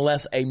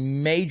 unless a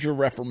major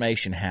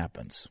reformation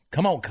happens.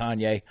 Come on,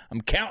 Kanye.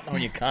 I'm counting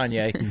on you,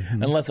 Kanye.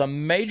 Unless a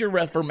major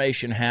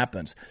reformation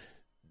happens,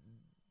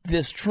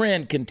 this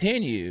trend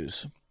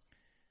continues.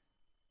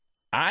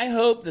 I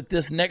hope that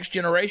this next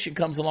generation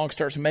comes along,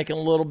 starts making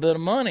a little bit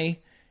of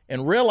money,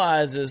 and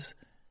realizes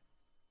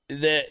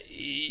that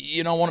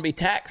you don't want to be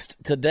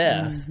taxed to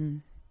death,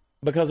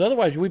 because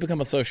otherwise we become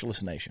a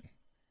socialist nation.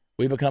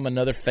 We become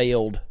another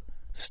failed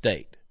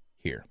state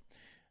here.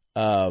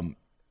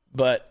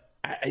 But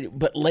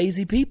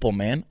lazy people,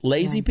 man.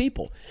 Lazy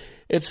people.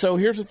 And so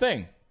here's the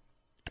thing.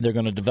 They're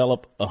going to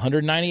develop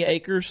 190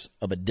 acres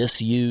of a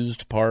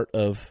disused part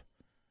of,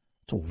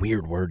 it's a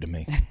weird word to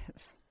me.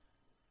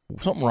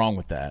 Something wrong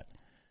with that.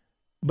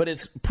 But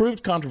it's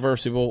proved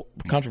controversial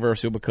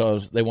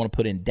because they want to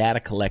put in data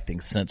collecting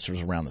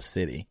sensors around the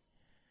city.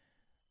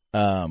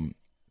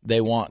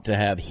 They want to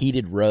have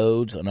heated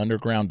roads, an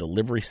underground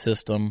delivery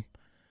system.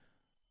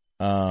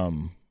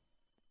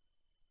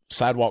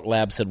 Sidewalk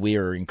Lab said, we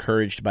are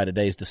encouraged by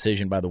today's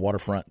decision by the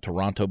Waterfront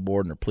Toronto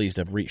Board and are pleased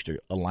to have reached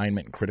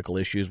alignment in critical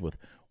issues with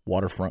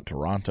Waterfront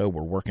Toronto.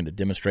 We're working to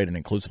demonstrate an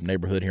inclusive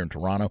neighborhood here in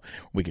Toronto.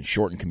 We can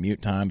shorten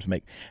commute times,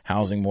 make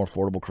housing more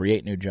affordable,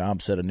 create new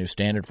jobs, set a new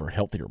standard for a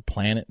healthier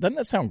planet. Doesn't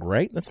that sound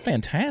great? That's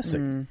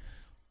fantastic. I don't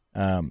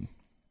know.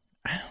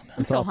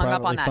 I'm still hung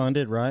up on that.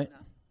 Funded, right?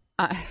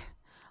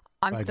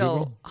 I'm still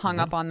Google? Hung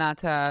up on that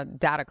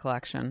data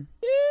collection.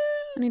 Yeah.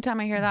 Anytime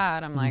I hear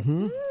that, I'm like,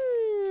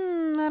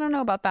 I don't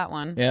know about that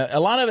one. Yeah, a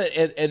lot of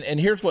it, and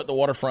here's what the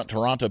Waterfront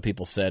Toronto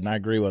people said, and I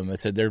agree with them. They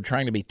said they're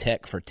trying to be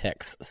tech for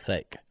tech's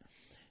sake.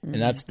 And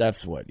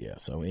that's what, yeah.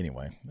 So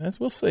anyway,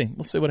 we'll see.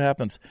 We'll see what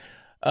happens.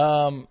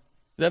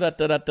 There's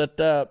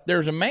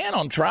a man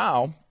on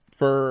trial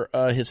for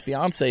his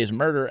fiance's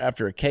murder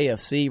after a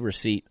KFC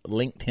receipt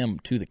linked him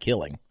to the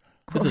killing.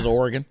 This is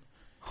Oregon.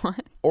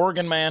 What?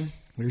 Oregon man.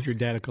 There's your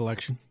data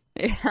collection.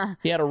 Yeah.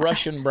 He had a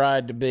Russian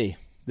bride-to-be.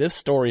 This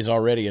story's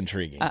already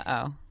intriguing.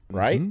 Uh-oh.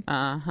 Right?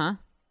 Uh-huh.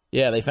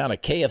 Yeah, they found a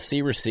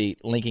KFC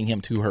receipt linking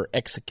him to her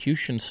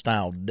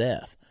execution-style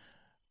death.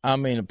 I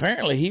mean,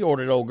 apparently he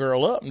ordered old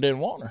girl up and didn't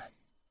want her.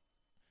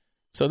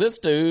 So this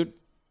dude,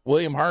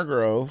 William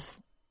Hargrove,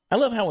 I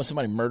love how when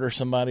somebody murders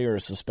somebody or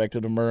is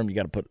suspected of murder, you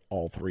got to put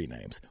all three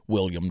names.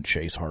 William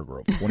Chase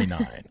Hargrove,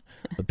 29,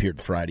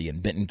 appeared Friday in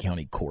Benton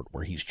County Court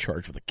where he's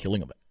charged with the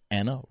killing of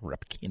Anna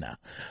Repkina,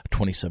 a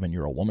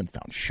 27-year-old woman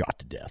found shot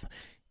to death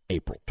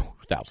April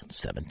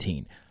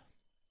 2017.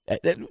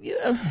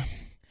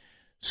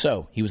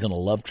 So he was in a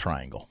love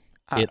triangle.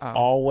 Uh-oh. It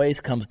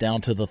always comes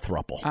down to the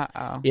throuple.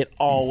 It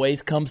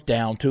always comes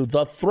down to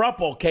the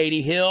throuple,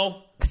 Katie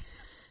Hill.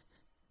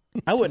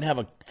 I wouldn't have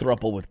a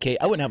throuple with Kate.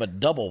 I wouldn't have a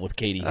double with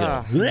Katie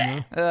Hill.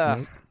 Didn't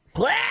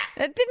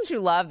you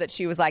love that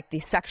she was like the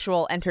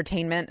sexual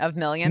entertainment of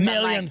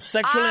millions?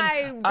 Sexual.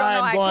 I'm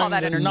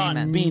going to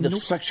not be the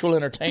sexual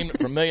entertainment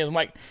for millions. I'm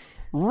like,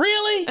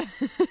 really?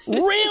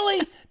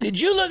 Really? Did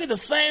you look at the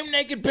same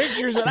naked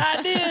pictures that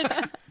I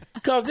did?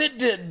 Because it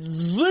did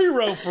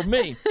zero for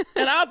me.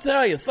 And I'll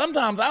tell you,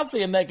 sometimes I'll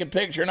see a naked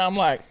picture and I'm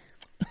like,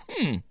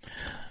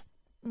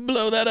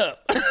 blow that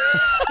up.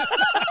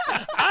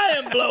 I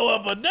didn't blow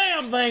up a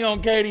damn thing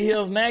on Katie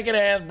Hill's naked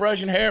ass,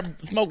 brushing hair,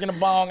 smoking a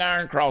bong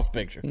iron cross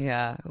picture.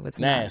 Yeah, it was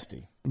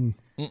nasty.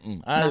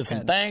 There's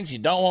some things you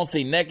don't want to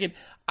see naked.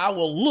 I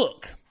will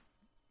look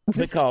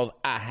because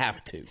I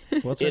have to.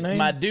 It's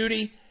my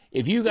duty.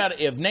 If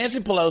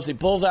Nancy Pelosi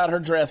pulls out her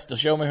dress to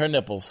show me her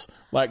nipples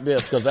like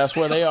this, because that's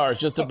where they are,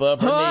 it's just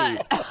above her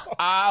knees,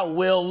 I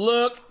will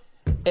look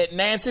at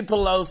Nancy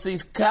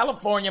Pelosi's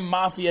California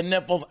mafia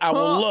nipples. I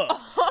will look.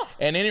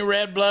 And any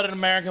red-blooded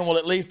American will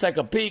at least take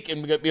a peek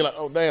and be like,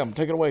 oh, damn,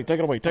 take it away, take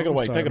it away, take it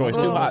away, take it away. It's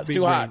too hot, it's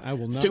too hot.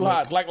 It's too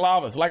hot. It's like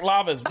lava. It's like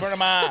lava. It's burning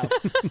my eyes.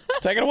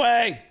 Take it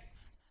away.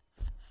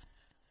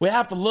 We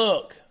have to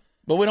look,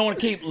 but we don't want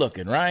to keep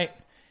looking, right?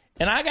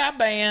 And I got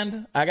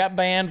banned. I got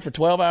banned for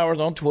 12 hours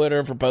on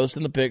Twitter for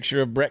posting the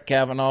picture of Brett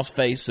Kavanaugh's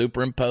face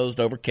superimposed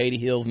over Katie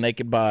Hill's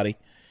naked body.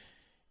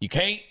 You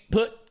can't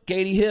put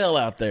Katie Hill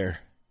out there.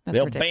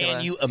 They'll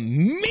ban you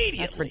immediately.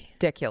 That's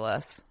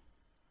ridiculous.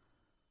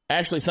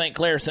 Ashley St.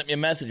 Clair sent me a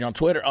message on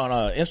Twitter, on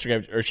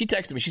Instagram, or she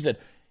texted me. She said,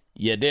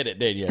 "You did it,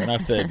 did you?" And I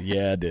said,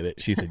 "Yeah, I did it."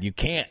 She said, "You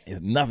can't.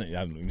 It's nothing."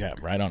 Yeah,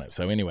 right on it.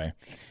 So anyway,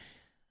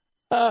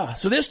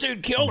 so this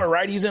dude killed her,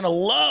 right? He's in a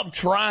love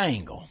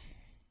triangle.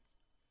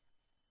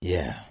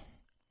 Yeah.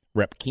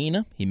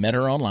 Repkina, he met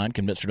her online,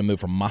 convinced her to move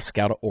from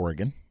Moscow to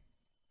Oregon.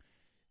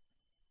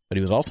 But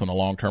he was also in a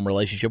long-term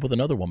relationship with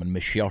another woman,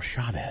 Michelle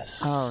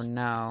Chavez. Oh,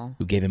 no.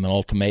 Who gave him an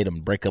ultimatum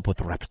to break up with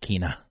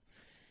Repkina.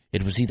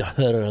 It was either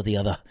her or the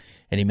other,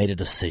 and he made a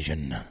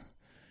decision.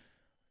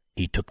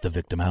 He took the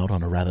victim out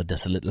on a rather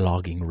desolate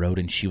logging road,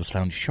 and she was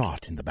found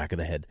shot in the back of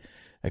the head,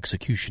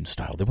 execution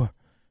style. There were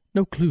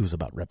no clues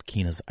about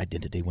Repkina's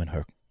identity when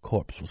her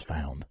corpse was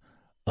found,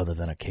 other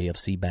than a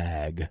KFC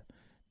bag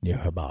near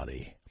her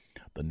body.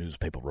 The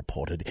newspaper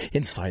reported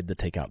inside the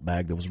takeout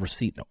bag there was a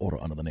receipt and an order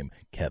under the name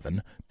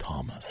Kevin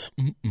Thomas.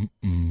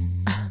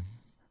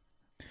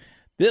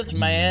 This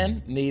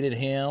man needed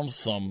him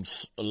some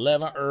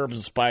 11 herbs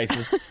and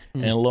spices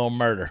and a little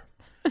murder.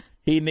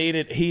 He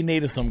needed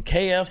some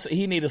KFC.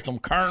 He needed some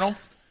Colonel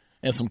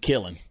and some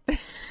killing.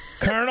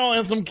 Colonel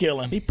and some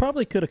killing. He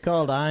probably could have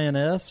called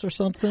INS or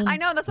something. I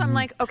know. That's why I'm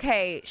like,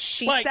 okay,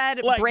 she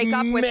said break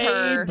up with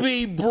her.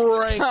 Maybe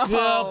break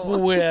up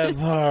with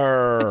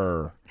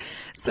her.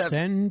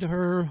 Send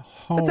her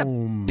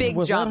home. Big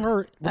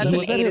jump. That's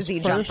an A to Z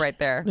jump right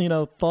there.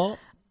 Thought.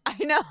 I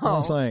know. I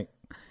was like,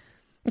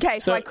 okay,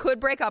 so I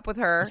could break up with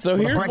her. So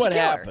here's what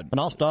happened. And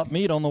I'll stop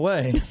meat on the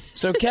way.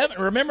 So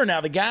Kevin, remember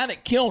now, the guy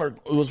that killed her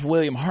was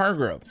William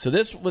Hargrove. So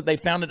they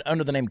found it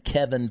under the name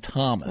Kevin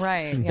Thomas.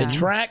 Right, yeah. They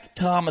tracked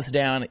Thomas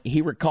down.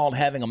 He recalled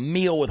having a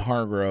meal with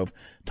Hargrove.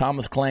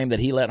 Thomas claimed that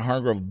he let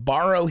Hargrove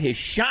borrow his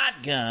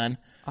shotgun,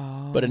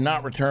 but had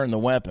not returned the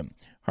weapon.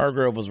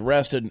 Hargrove was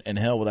arrested and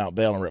held without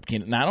bail in Rep.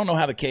 Now, I don't know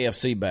how the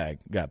KFC bag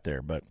got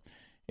there, but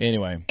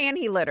anyway. And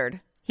he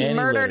littered. He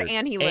murdered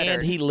and he littered.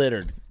 And he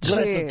littered.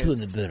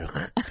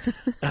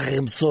 I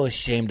am so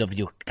ashamed of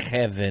you,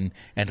 Kevin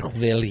and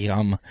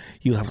William.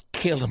 You have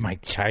killed my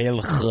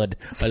childhood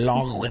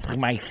along with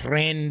my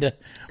friend,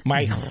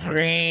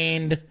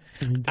 Anna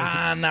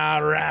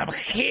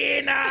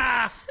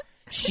Rabkina.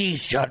 She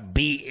should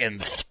be in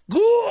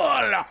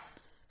school.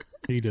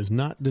 He does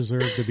not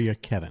deserve to be a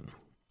Kevin.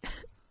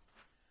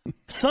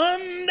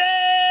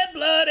 Sunday,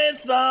 bloody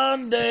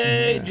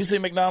Sunday. Did you see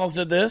McDonald's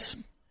did this?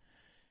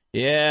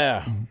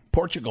 Yeah.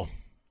 Portugal.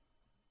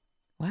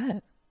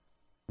 What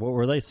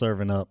were they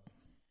serving up?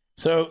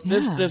 So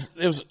it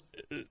was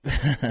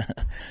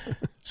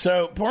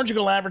so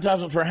Portugal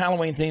advertisement for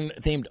Halloween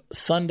themed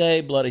Sunday,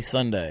 Bloody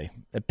Sunday.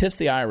 It pissed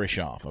the Irish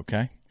off,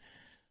 okay?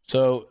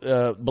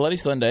 So Bloody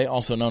Sunday,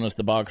 also known as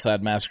the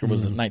Bogside Massacre,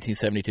 was a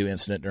 1972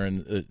 incident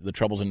during the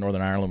Troubles in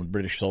Northern Ireland when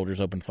British soldiers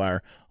opened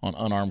fire on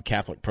unarmed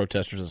Catholic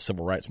protesters at a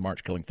civil rights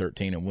march, killing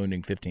 13 and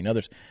wounding 15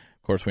 others.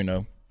 Of course, we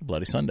know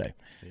Bloody Sunday.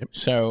 Yep.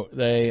 So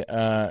they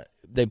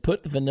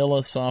put the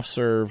vanilla soft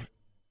serve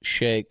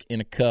shake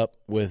in a cup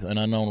with an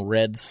unknown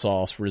red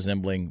sauce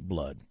resembling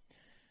blood,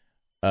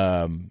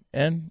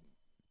 and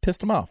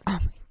pissed them off. Oh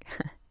my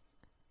God.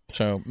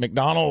 So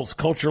McDonald's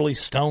culturally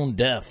stone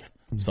deaf.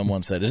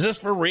 Someone said, "Is this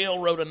for real?"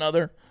 Wrote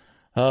another.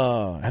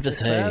 Oh, I have to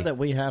say, sad that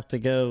we have to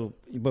go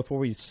before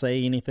we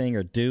say anything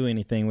or do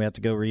anything. We have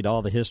to go read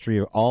all the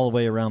history all the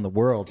way around the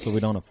world so we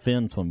don't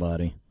offend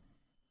somebody.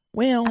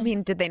 Well, I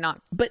mean, did they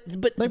not? But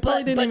they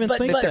probably didn't even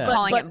think that. They're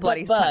calling it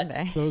Bloody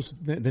Sunday.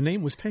 The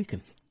name was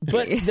taken.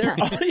 But they're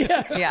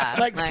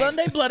like nice.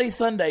 Sunday, Bloody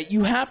Sunday.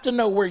 You have to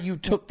know where you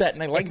took that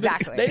name. Like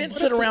exactly. They didn't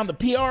sit around. The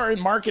PR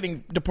and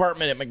marketing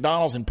department at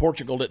McDonald's in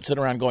Portugal didn't sit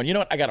around going, you know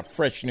what? I got a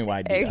fresh new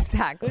idea.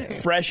 Exactly.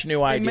 Fresh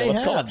new idea.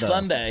 Let's call it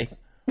Sunday,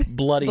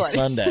 Bloody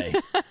Sunday.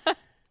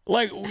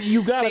 Like,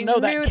 you got to know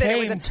that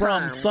came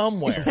from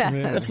somewhere.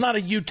 Yes. It's not a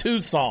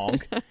U2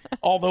 song,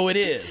 although it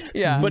is.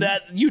 Yeah. But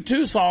that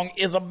U2 song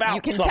is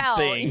about something.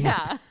 Tell.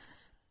 Yeah.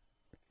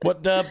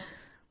 What, Dub?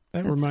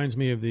 That reminds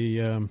me of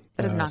the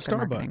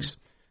Starbucks.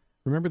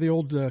 Remember the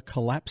old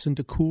collapse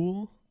into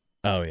cool?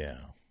 Oh, yeah.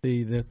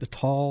 The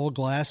tall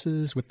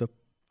glasses with the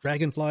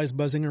dragonflies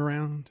buzzing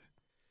around?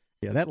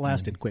 Yeah, that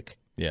lasted quick.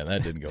 Yeah,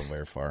 that didn't go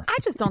very far. I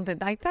just don't think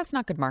that's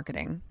not good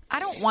marketing. I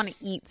don't want to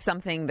eat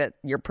something that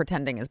you're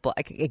pretending is blood.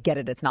 I get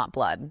it, it's not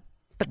blood.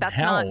 But that's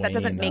Halloween, that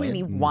doesn't make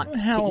me want to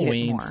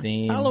eat it more.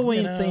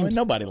 Halloween theme.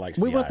 Nobody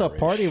likes We went to a Irish.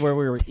 party where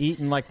we were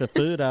eating like the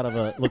food out of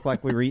looked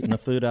like we were eating the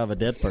food out of a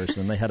dead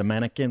person. They had a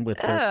mannequin with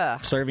the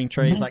serving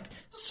trays like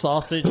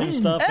sausage and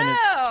stuff in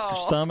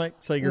its stomach.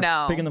 So you're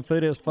picking the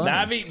food. It was fun.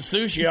 Now, I've eaten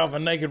sushi off a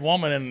naked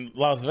woman in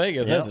Las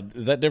Vegas. Yep.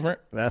 Is that different?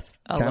 That's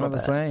kind of the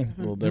same. A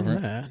little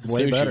different.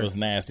 Sushi was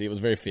nasty. It was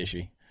very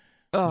fishy.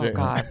 Oh,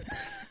 God.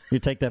 You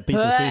take that piece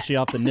of sushi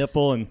off the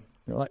nipple and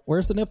you're like,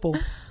 where's the nipple?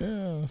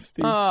 Yeah,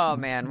 Steve. Oh,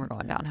 man, we're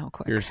going downhill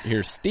quick.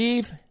 Here's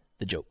Steve,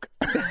 the joke.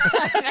 But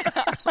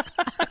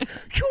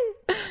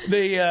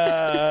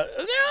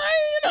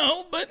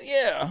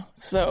yeah.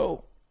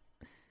 So,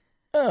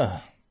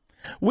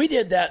 we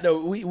did that though.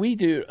 We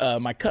do.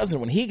 My cousin,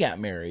 when he got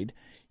married,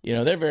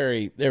 they're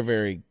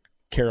very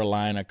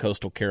Carolina,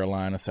 coastal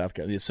Carolina, South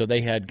Carolina. So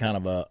they had kind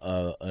of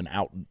an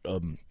out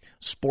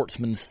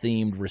sportsman's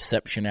themed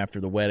reception after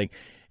the wedding.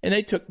 And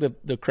they took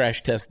the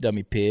crash test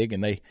dummy pig,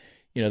 and they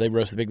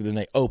roast the pig, but then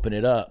they open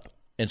it up,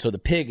 and so the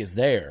pig is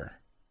there,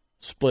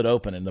 split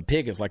open, and the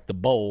pig is like the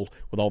bowl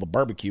with all the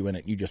barbecue in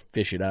it. You just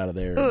fish it out of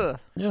there.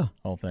 Yeah,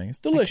 whole thing. It's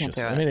delicious.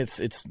 I mean,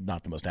 it's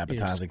not the most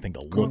appetizing thing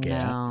to look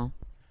at.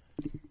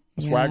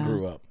 That's where I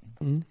grew up.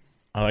 Mm-hmm.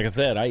 Like I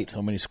said, I ate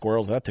so many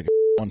squirrels. I took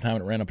one time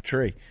and it ran up a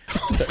tree.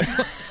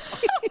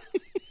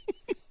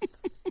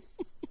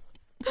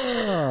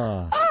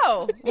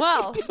 Oh,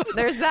 well,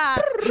 there's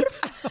that.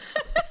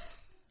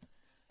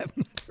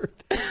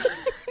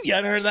 You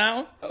haven't heard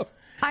that one?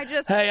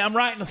 Hey, I'm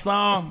writing a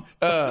song.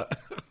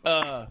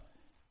 I'm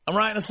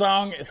writing a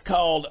song. It's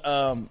called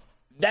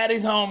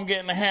Daddy's Home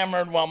Getting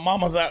Hammered While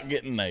Mama's Out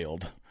Getting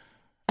Nailed.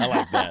 I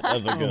like that.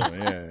 That's a good one.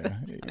 Yeah.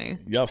 That's funny.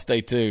 Y'all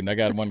stay tuned. I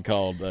got one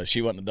called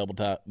She Wasn't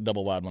a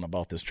Double Wide when I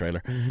bought this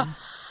trailer. Mm-hmm.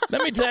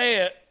 Let me tell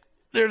you,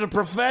 there's a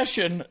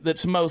profession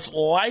that's most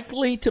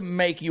likely to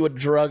make you a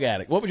drug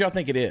addict. What would y'all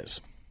think it is?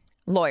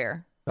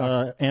 Lawyer.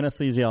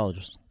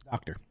 Anesthesiologist.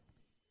 Doctor.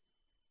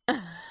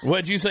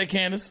 What'd you say,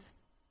 Candace?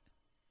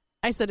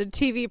 I said a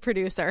TV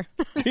producer.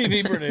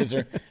 TV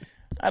producer.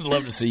 I'd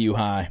love to see you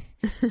high.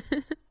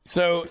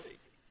 So,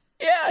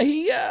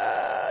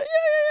 yeah,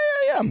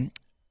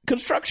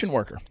 construction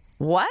worker.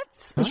 What?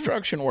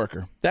 Construction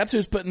worker. That's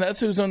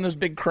who's on those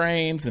big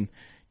cranes and,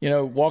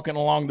 walking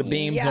along the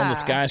beams on the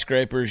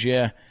skyscrapers.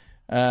 Yeah.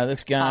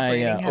 This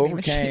guy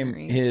overcame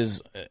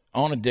his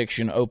own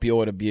addiction,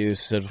 opioid abuse.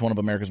 Said it's one of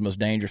America's most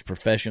dangerous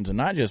professions, and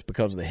not just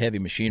because of the heavy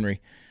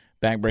machinery,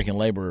 backbreaking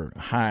labor,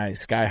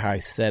 sky-high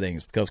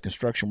settings, because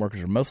construction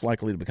workers are most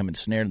likely to become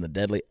ensnared in the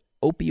deadly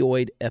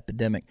opioid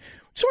epidemic.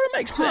 Sort of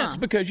makes sense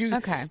because you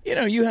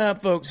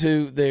have folks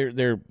who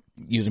they're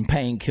using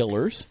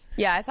painkillers.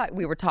 Yeah, I thought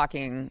we were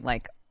talking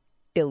like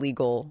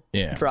illegal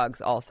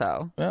drugs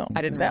also. Well,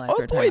 I didn't realize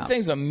the opioid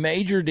thing's a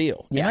major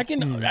deal. Yes.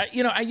 And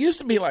I used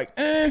to be like,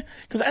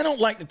 because I don't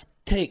like to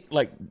take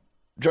like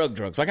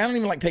drugs. Like I don't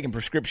even like taking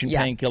prescription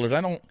painkillers.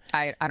 I don't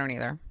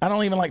either. I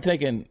don't even like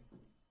taking.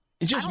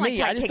 It's just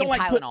me. I just don't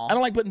like I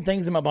don't like putting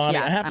things in my body.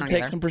 I have to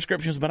take some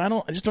prescriptions, but I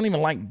just don't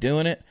even like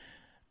doing it.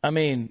 I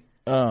mean,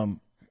 I'll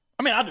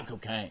do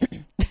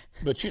cocaine.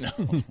 But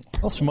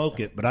I'll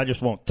smoke it, but I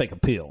just won't take a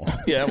pill.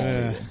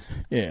 Yeah.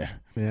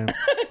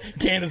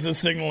 Candace is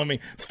signaling me,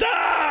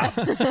 stop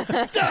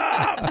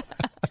the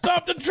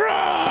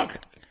truck.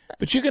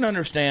 But you can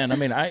understand. I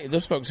mean,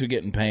 those folks who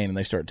get in pain and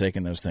they start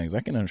taking those things, I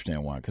can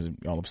understand why. Because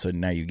all of a sudden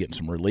now you're getting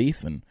some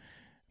relief, and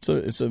so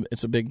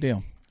it's a big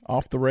deal.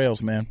 Off the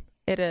rails, man.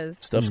 It is.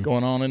 Stuff's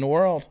going on in the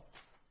world.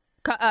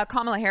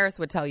 Kamala Harris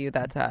would tell you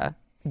that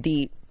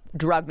the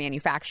drug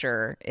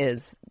manufacturer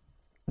it's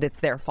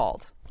their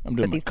fault. I'm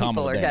doing that these Kamala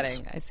people are dance.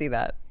 getting. I see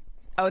that.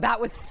 Oh,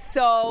 that was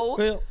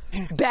so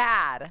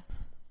bad.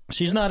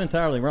 She's not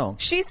entirely wrong.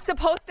 She's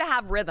supposed to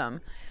have rhythm.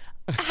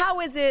 How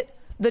is it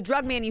the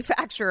drug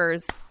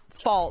manufacturer's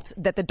fault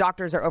that the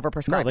doctors are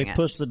overprescribing they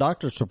push the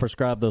doctors to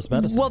prescribe those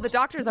medicines. Well, the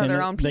doctors are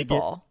their own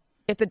people.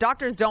 If the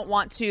doctors don't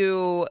want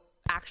to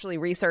actually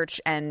research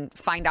and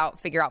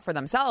figure out for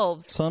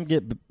themselves, some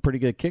get pretty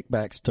good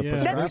kickbacks to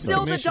prescribe. That's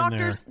still the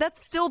doctor's.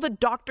 That's still the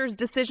doctor's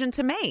decision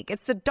to make.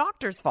 It's the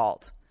doctor's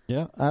fault.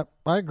 Yeah,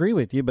 I agree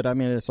with you, but I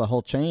mean it's a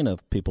whole chain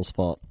of people's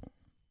fault.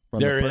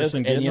 There is,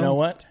 and you know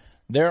what?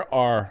 There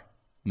are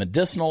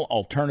medicinal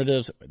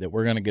alternatives that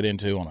we're going to get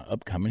into on an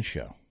upcoming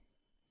show.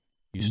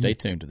 You stay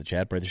tuned to the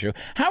Chad Prather Show.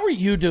 How are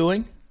you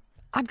doing?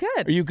 I'm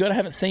good. Are you good? I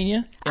haven't seen you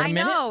in a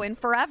minute. Know, in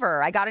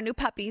forever. I got a new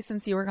puppy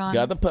since you were gone.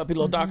 Got the puppy,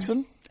 little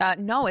dachshund?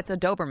 No, it's a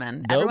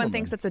Doberman. Everyone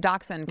thinks it's a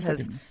dachshund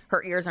because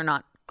her ears are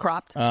not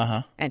cropped,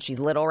 and she's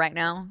little right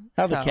now.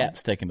 How's the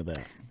cats taking to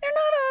that? They're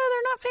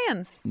not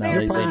fans.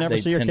 No, they never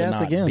see your cats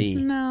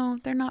again. No,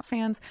 they're not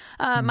fans.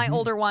 My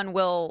older one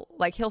will,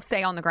 he'll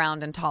stay on the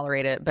ground and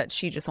tolerate it, but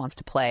she just wants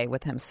to play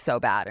with him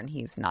so bad, and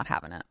he's not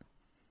having it.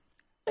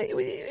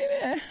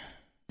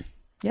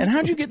 Yes. And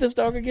how'd you get this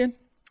dog again?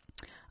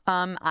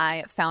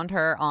 I found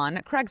her on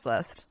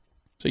Craigslist.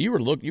 So you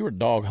were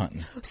dog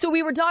hunting. So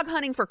we were dog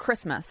hunting for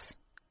Christmas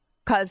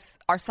because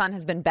our son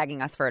has been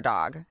begging us for a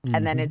dog. Mm-hmm.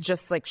 And then it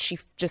just she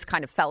just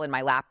kind of fell in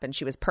my lap, and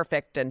she was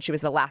perfect. And she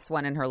was the last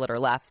one in her litter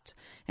left.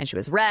 And she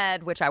was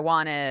red, which I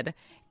wanted.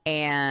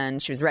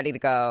 And she was ready to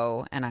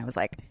go. And I was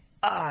like,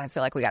 I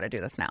feel like we got to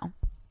do this now.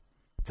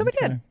 So we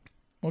did.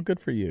 Well,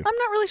 good for you. I'm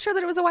not really sure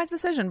that it was a wise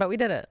decision, but we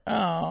did it.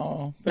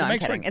 Oh. No, I'm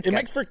kidding. It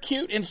makes for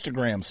cute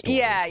Instagram stories.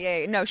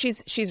 Yeah. No,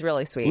 she's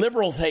really sweet.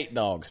 Liberals hate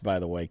dogs, by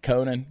the way.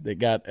 Conan, that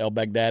got El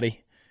Baghdadi.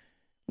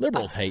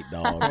 Liberals hate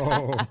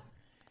dogs.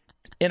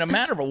 In a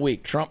matter of a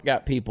week, Trump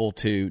got people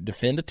to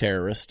defend a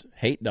terrorist,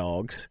 hate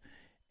dogs,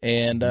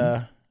 and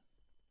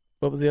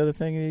what was the other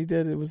thing he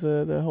did? It was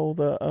hate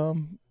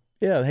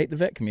the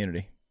vet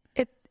community.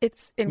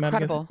 It's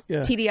incredible.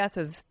 TDS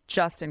is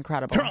just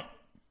incredible.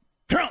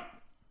 Trump!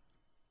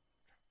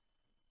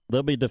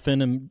 They'll be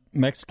defending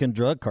Mexican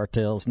drug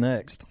cartels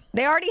next.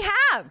 They already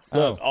have.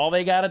 Look, all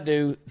they got to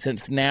do,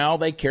 since now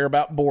they care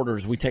about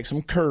borders, we take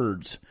some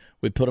Kurds,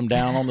 we put them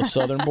down on the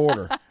southern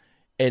border,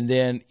 and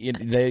then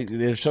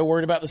they're so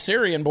worried about the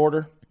Syrian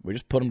border, we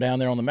just put them down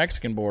there on the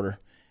Mexican border,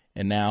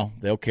 and now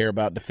they'll care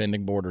about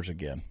defending borders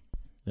again.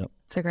 Yep,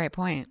 it's a great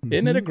point.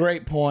 Isn't it a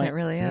great point? It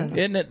really is.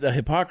 Isn't it? The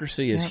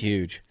hypocrisy is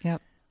huge.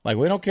 Yep. Like,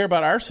 we don't care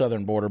about our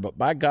southern border, but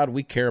by God,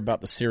 we care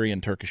about the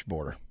Syrian-Turkish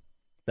border.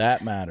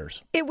 That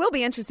matters. It will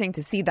be interesting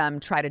to see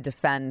them try to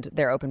defend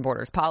their open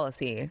borders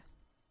policy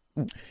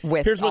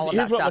with here's all of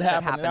that what stuff would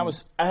happen. that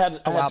happened. And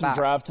I had some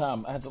drive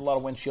time. I had a lot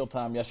of windshield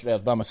time yesterday. I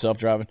was by myself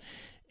driving.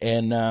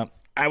 And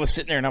I was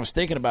sitting there and I was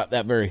thinking about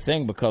that very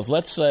thing because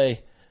let's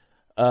say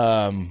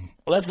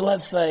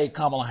let's say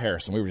Kamala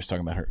Harris, and we were just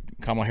talking about her.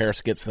 Kamala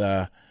Harris gets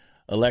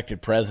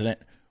elected president.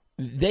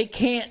 They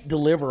can't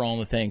deliver on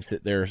the things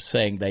that they're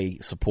saying they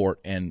support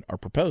and are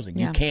proposing.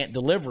 You can't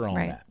deliver on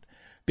that.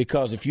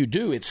 Because if you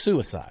do, it's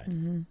suicide.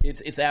 Mm-hmm.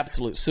 It's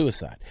absolute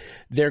suicide.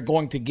 They're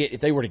going to get,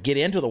 if they were to get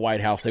into the White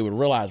House, they would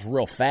realize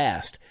real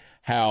fast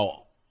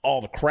how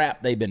all the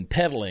crap they've been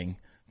peddling,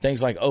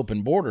 things like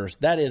open borders,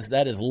 that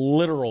is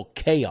literal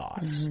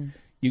chaos. Mm-hmm.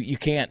 You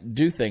can't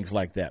do things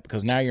like that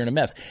because now you're in a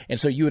mess. And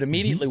so you would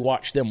immediately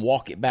watch them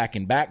walk it back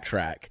and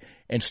backtrack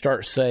and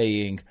start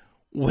saying,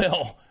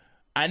 well,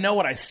 I know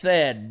what I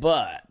said,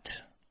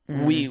 but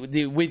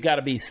we've got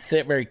to be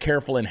very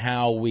careful in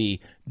how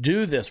we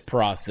do this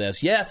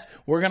process. Yes,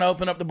 we're going to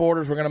open up the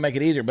borders. We're going to make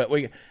it easier. But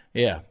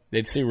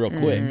they'd see real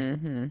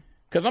quick.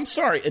 Because I'm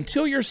sorry,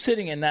 until you're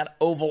sitting in that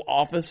Oval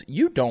Office,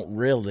 you don't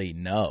really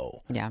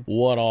know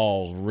what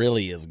all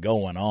really is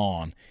going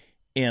on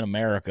in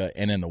America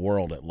and in the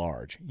world at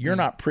large. You're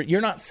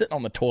not sitting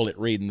on the toilet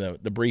reading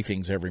the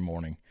briefings every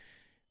morning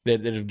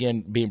that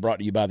again being brought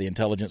to you by the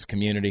intelligence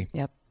community.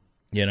 Yep.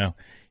 You know,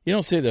 you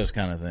don't see those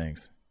kind of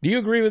things. Do you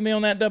agree with me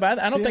on that, Dub?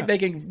 I don't think they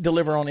can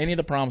deliver on any of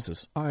the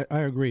promises. I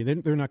agree.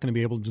 They're not going to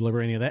be able to deliver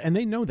any of that, and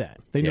they know that.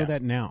 They know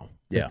that now.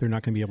 Yeah. They're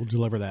not going to be able to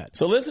deliver that.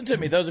 So listen to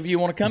me. Those of you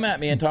who want to come at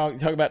me and talk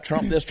about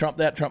Trump this, Trump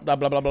that, Trump blah,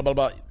 blah, blah, blah, blah,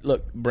 blah.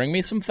 Look, bring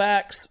me some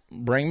facts.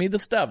 Bring me the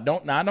stuff.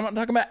 I'm not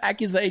talking about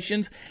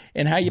accusations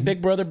and how your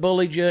big brother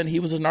bullied you and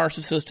he was a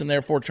narcissist and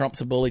therefore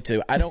Trump's a bully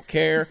too. I don't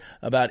care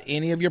about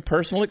any of your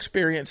personal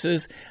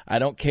experiences. I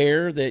don't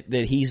care that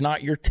he's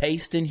not your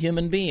taste in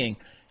human being.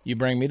 You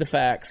bring me the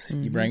facts.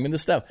 You bring me the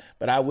stuff.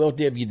 But I will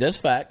give you this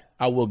fact.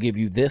 I will give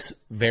you this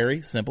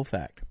very simple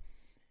fact.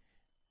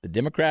 The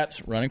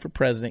Democrats running for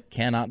president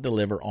cannot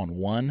deliver on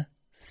one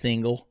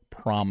single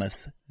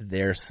promise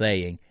they're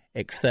saying,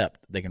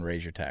 except they can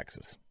raise your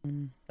taxes.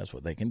 That's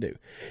what they can do.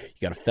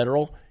 You got a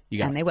federal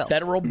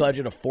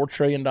budget of $4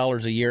 trillion a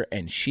year,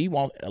 and she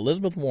wants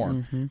Elizabeth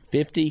Warren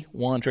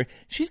 $51 trillion.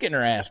 She's getting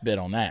her ass bit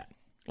on that.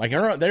 Like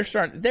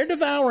they're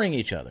devouring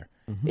each other.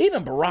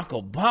 Even Barack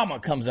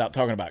Obama comes out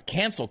talking about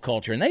cancel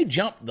culture, and they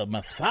jumped the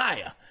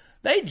Messiah.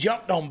 They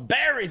jumped on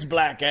Barry's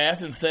black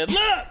ass and said,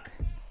 "Look,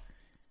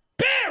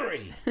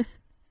 Barry,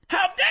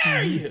 how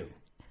dare you?"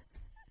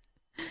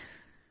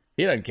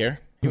 He doesn't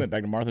care. He went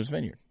back to Martha's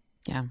Vineyard.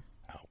 Yeah.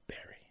 Oh,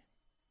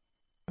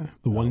 Barry.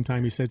 The one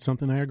time he said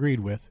something I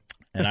agreed with.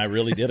 And I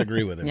really did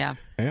agree with him.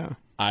 Yeah.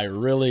 I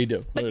really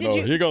do.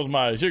 She goes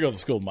to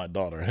school with my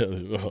daughter.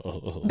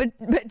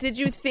 But did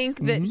you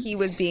think that he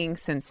was being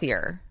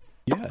sincere?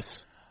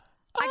 Yes.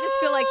 I just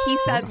feel like he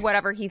says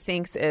whatever he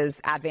thinks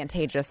is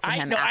advantageous to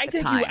him at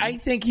the time. I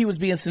think he was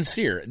being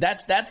sincere.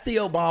 That's the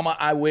Obama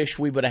I wish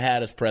we would have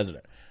had as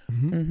president.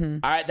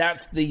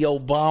 That's the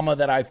Obama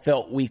that I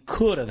felt we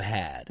could have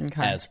had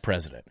as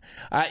president.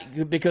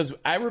 Because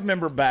I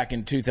remember back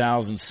in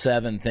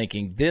 2007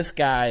 thinking this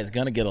guy is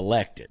going to get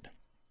elected.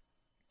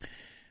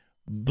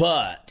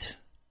 But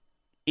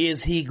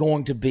is he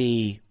going to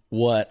be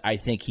what I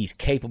think he's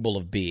capable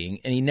of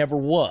being? And he never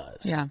was.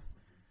 Yeah.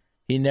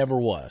 He never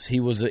was. He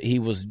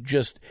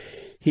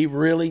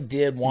really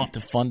did want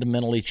to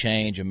fundamentally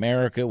change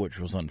America,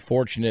 which was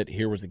unfortunate.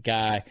 Here was a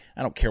guy,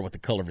 I don't care what the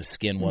color of his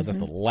skin was. That's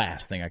the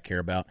last thing I care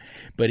about.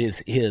 But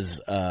his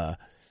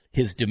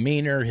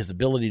demeanor, his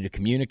ability to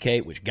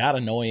communicate, which got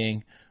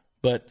annoying,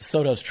 but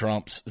so does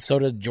Trump's, so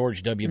does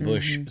George W.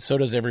 Bush, so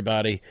does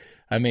everybody.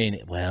 I mean,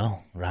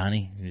 well,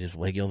 Ronnie, you just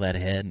wiggle that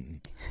head and,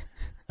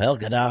 well,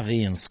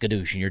 Gaddafi and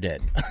skadoosh, and you're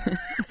dead.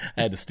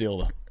 I had to steal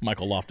the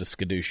Michael Loftus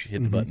skadoosh,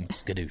 hit the button,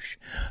 skadoosh.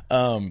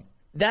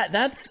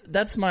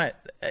 That's my,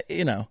 I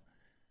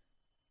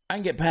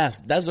can get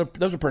past, those are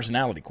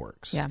personality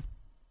quirks. Yeah.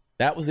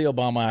 That was the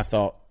Obama I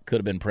thought could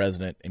have been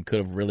president and could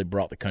have really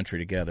brought the country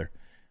together,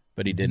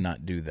 but he did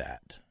not do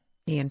that.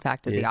 He, in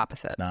fact, did the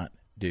opposite. Not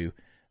do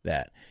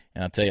that.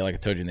 And I'll tell you, like I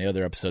told you in the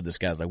other episode, this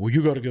guy's like, well,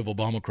 you got to give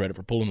Obama credit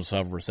for pulling us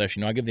out of a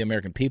recession. No, I give the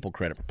American people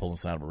credit for pulling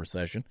us out of a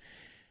recession.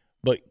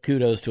 But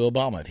kudos to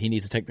Obama. If he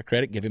needs to take the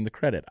credit, give him the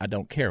credit. I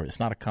don't care.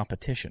 It's not a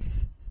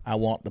competition. I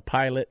want the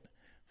pilot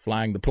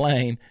flying the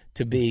plane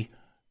to be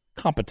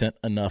competent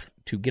enough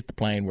to get the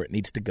plane where it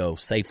needs to go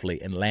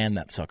safely and land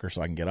that sucker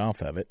so I can get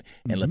off of it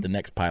and let the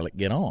next pilot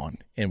get on,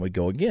 and we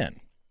go again.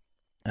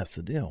 That's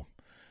the deal.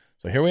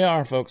 So here we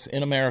are, folks,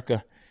 in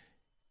America.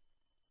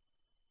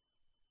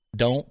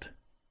 Don't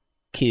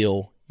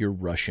kill your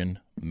Russian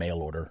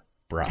mail-order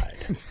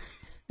bride.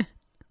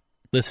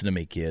 Listen to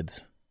me,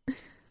 kids.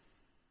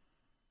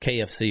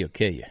 KFC will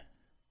kill you.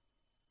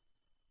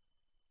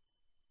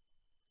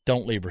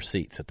 Don't leave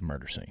receipts at the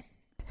murder scene.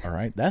 All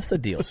right? That's the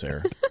deal,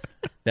 Sarah.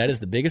 That is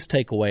the biggest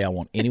takeaway I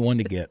want anyone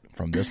to get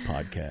from this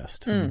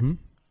podcast.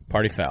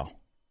 Party foul.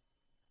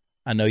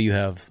 I know you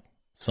have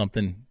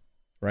something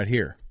right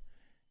here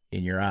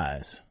in your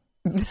eyes.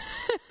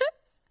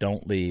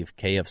 Don't leave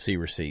KFC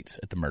receipts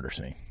at the murder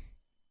scene.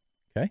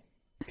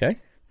 Okay?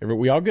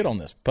 We all good on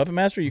this. Puppet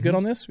Master, you good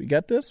on this? We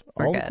got this?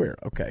 We're all good. Clear.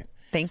 Okay.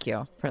 Thank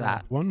you for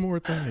that. One more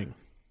thing.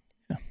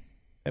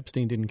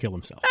 Epstein didn't kill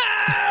himself.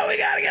 We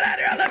got to get out of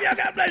here. I love y'all.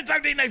 God bless you.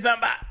 Talk to you next time.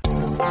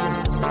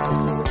 Bye.